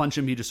almost punch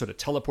him, he just sort of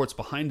teleports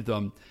behind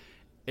them.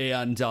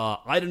 And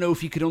I don't know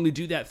if he could only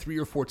do that 3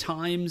 or 4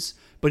 times,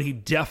 but he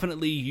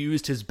definitely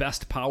used his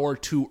best power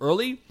too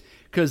early,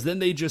 because then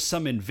they just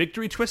summon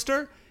Victory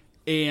Twister.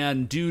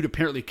 And dude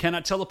apparently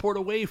cannot teleport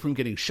away from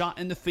getting shot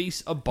in the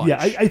face a bunch.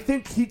 Yeah, I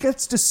think he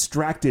gets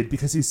distracted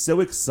because he's so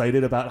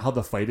excited about how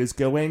the fight is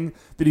going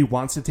that he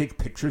wants to take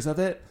pictures of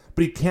it,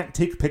 but he can't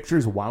take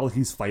pictures while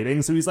he's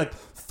fighting. So he's like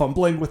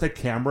fumbling with a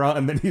camera,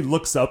 and then he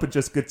looks up and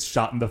just gets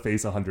shot in the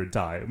face 100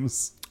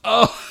 times.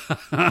 Oh,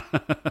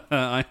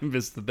 I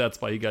missed that. That's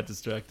why he got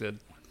distracted.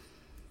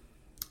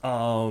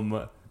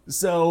 So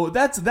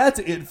that's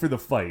it for the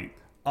fight.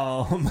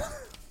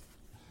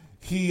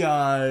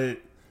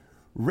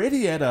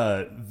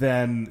 Radiata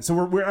then...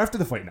 So we're after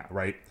the fight now,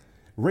 right?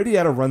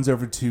 Radiata runs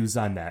over to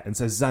Zanet and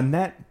says,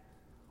 Zanet,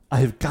 I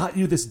have got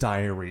you this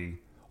diary.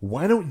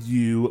 Why don't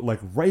you,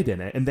 write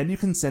in it, and then you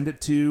can send it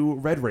to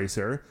Red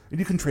Racer, and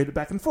you can trade it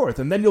back and forth,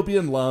 and then you'll be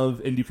in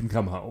love, and you can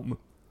come home.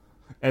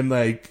 And,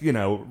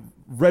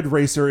 Red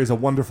Racer is a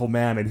wonderful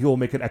man, and he will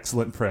make an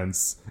excellent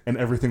prince, and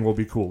everything will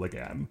be cool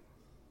again.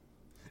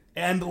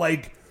 And,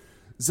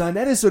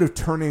 Zanet is sort of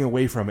turning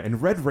away from it,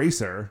 and Red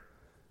Racer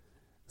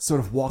sort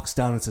of walks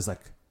down and says,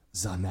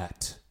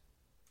 Zanet,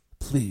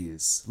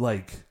 please,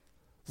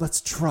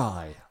 let's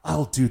try.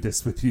 I'll do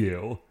this with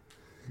you.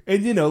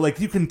 And,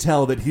 you can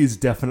tell that he's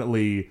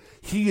definitely...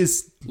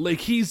 He's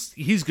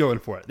going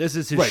for it. This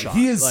is his shot.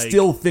 He is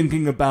still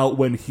thinking about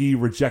when he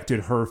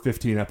rejected her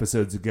 15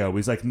 episodes ago.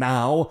 He's like,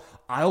 now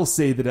I'll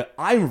say that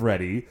I'm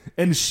ready,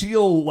 and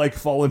she'll,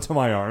 fall into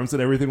my arms,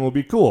 and everything will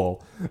be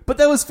cool. But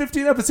that was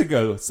 15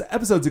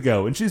 episodes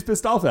ago, and she's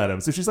pissed off at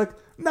him. So she's like,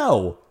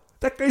 no,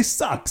 that guy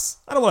sucks.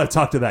 I don't want to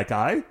talk to that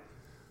guy.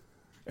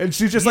 And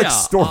she just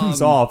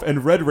storms off,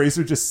 and Red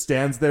Racer just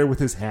stands there with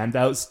his hand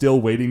out,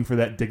 still waiting for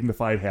that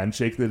dignified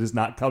handshake that is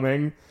not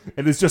coming,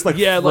 and is just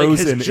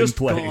frozen in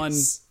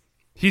place.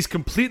 He's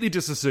completely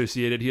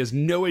disassociated. He has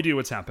no idea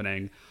what's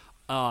happening.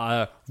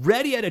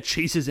 Radiata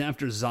chases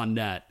after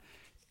Zanet,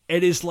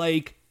 and is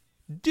like,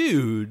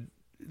 dude,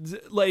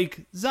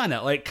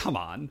 Zanet, come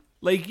on,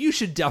 you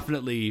should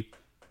definitely,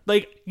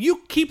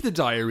 you keep the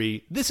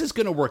diary. This is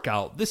gonna work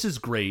out. This is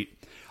great.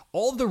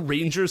 all the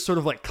Rangers sort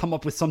of like come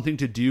up with something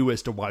to do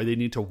as to why they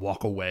need to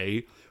walk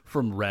away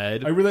from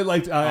Red. I really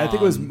liked, I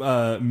think it was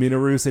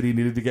Minoru said he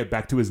needed to get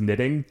back to his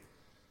knitting.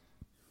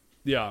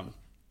 Yeah.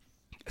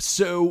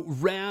 So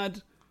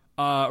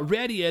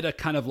Radiata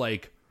kind of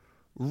like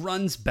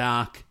runs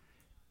back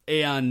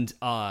and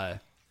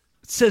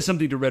says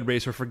something to Red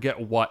Racer, forget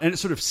what, and it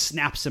sort of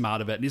snaps him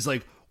out of it. And he's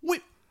like,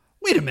 wait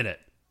a minute.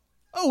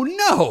 Oh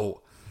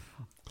no.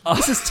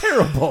 This is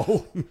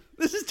terrible.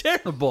 This is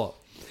terrible.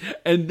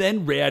 And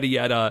then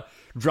Radiata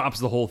drops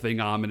the whole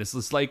thing on him and it's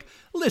just like,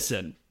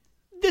 listen,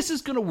 this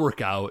is going to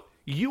work out.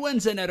 You and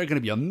Zenet are going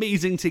to be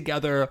amazing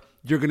together.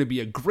 You're going to be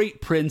a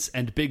great prince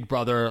and big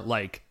brother.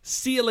 Like,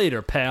 see you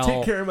later, pal.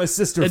 Take care of my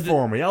sister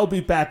for me. I'll be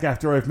back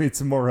after I've made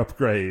some more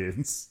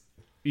upgrades.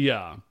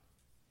 Yeah.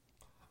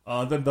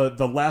 Then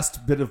the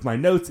last bit of my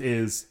notes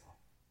is,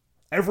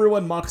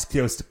 everyone mocks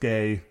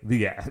Kyosuke,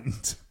 the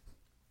end.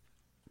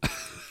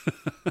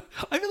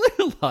 I feel like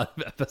a lot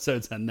of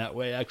episodes end that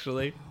way,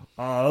 actually.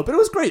 But it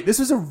was great. This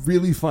was a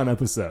really fun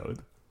episode.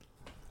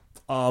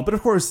 But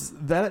of course,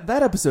 that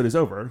episode is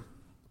over.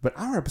 But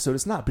our episode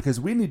is not, because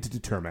we need to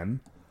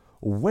determine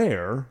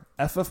where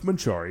FF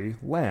Manchari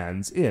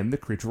lands in the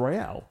Creature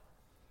Royale.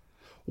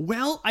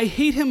 Well, I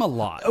hate him a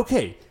lot.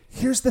 Okay,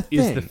 here's the thing.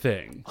 Is the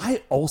thing.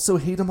 I also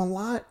hate him a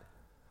lot,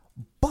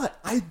 but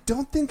I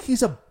don't think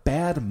he's a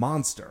bad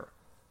monster.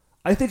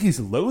 I think he's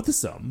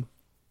loathsome.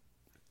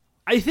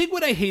 I think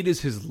what I hate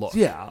is his look.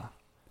 Yeah.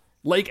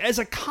 Like, as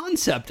a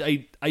concept,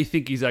 I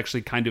think he's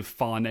actually kind of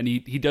fun, and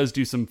he does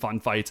do some fun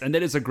fights, and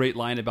that is a great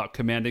line about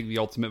commanding the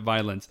ultimate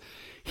violence.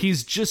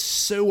 He's just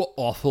so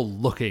awful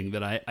looking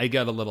that I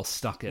got a little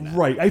stuck in it.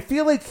 Right. I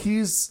feel like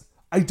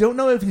I don't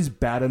know if he's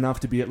bad enough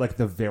to be at, like,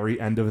 the very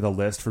end of the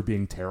list for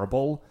being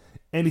terrible,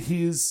 and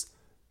he's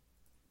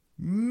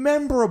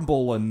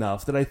memorable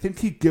enough that I think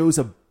he goes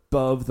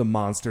above the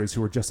monsters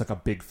who are just, like, a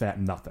big fat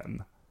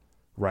nothing.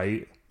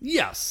 Right?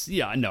 Yes.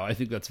 Yeah, no, I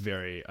think that's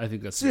very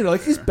So, you know,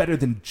 like, he's better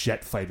than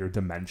Jet Fighter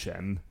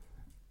Dimension.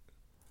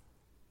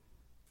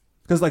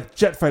 Because, like,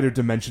 Jet Fighter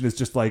Dimension is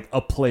just, like,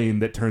 a plane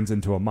that turns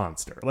into a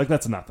monster. Like,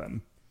 that's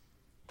nothing.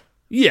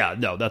 Yeah,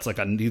 no, that's like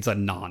he's a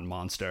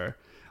non-monster.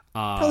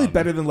 Probably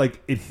better than,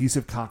 like,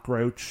 Adhesive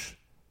Cockroach.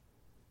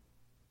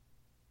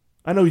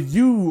 I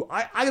know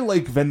I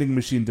like Vending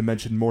Machine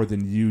Dimension more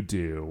than you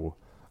do.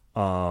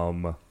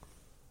 And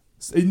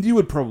you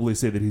would probably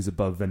say that he's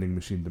above Vending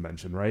Machine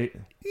Dimension, right?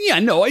 Yeah,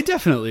 no, I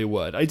definitely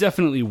would.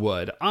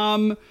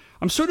 I'm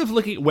sort of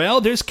looking,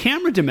 well, there's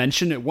Camera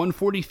Dimension at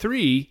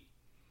 143.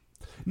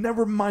 Now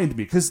remind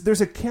me, because there's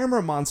a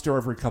camera monster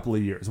every couple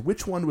of years.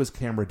 Which one was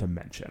Camera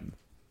Dimension?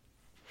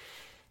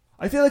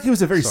 I feel like he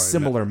was a very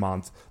similar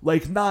monster.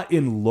 Like, not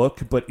in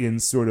look, but in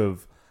sort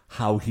of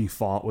how he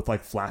fought with,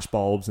 like,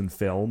 flashbulbs and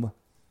film.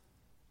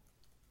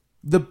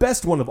 The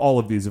best one of all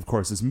of these, of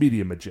course, is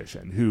Media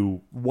Magician,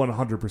 who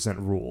 100%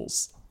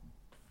 rules.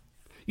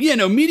 Yeah,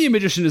 no, Media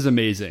Magician is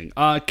amazing.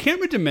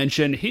 Camera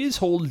Dimension, his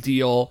whole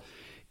deal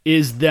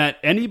is that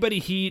anybody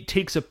he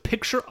takes a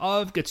picture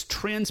of gets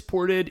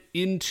transported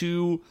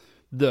into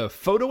the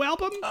photo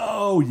album.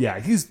 Oh,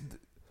 yeah.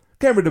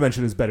 Camera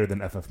Dimension is better than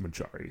FF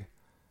Manchari.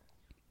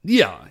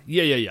 Yeah.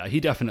 He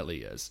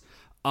definitely is.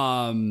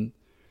 And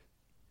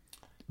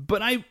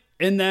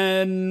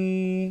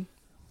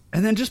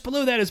then just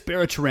below that is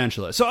Barra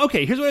Tarantula. So,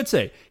 okay, here's what I'd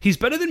say. He's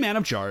better than Man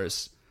of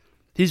Jars.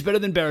 He's better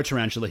than Barra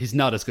Tarantula. He's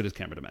not as good as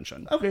Camera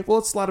Dimension. Okay, well,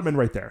 let's slot him in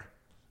right there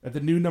at the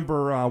new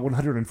number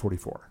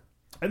 144.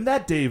 And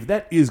that, Dave,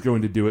 that is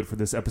going to do it for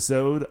this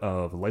episode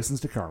of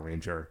Licensed to Car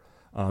Ranger.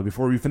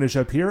 Before we finish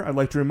up here, I'd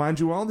like to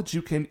remind you all that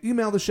you can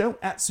email the show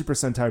at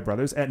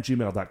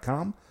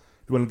supersentaibrothers@gmail.com.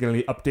 If you want to get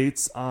any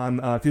updates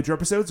on future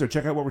episodes or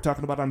check out what we're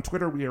talking about on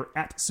Twitter, we are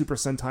at Super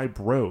Sentai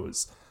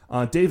Bros.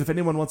 Dave, if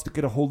anyone wants to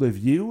get a hold of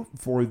you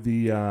for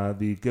the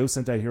Go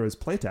Sentai Heroes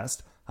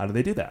playtest, how do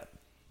they do that?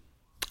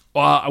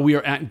 We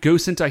are at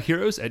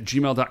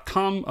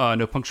GoSentaiHeroes@gmail.com.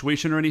 No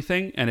punctuation or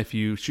anything. And if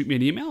you shoot me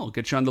an email, I'll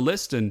get you on the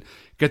list and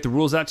get the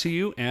rules out to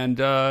you. And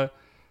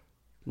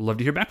love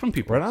to hear back from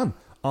people. Right on.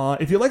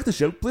 If you like the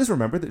show, please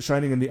remember that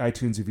shining in the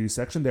iTunes review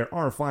section, there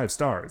are 5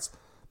 stars.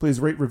 Please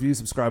rate, review,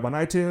 subscribe on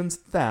iTunes.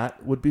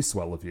 That would be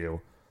swell of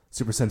you.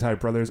 Super Sentai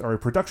Brothers are a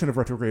production of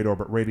Retrograde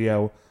Orbit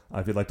Radio.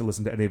 If you'd like to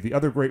listen to any of the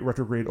other great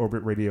Retrograde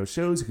Orbit Radio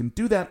shows, you can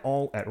do that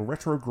all at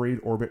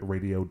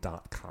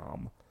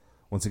retrogradeorbitradio.com.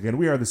 Once again,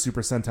 we are the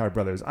Super Sentai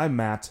Brothers. I'm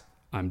Matt.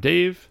 I'm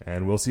Dave.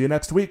 And we'll see you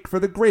next week for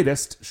the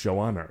greatest show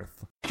on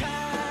Earth.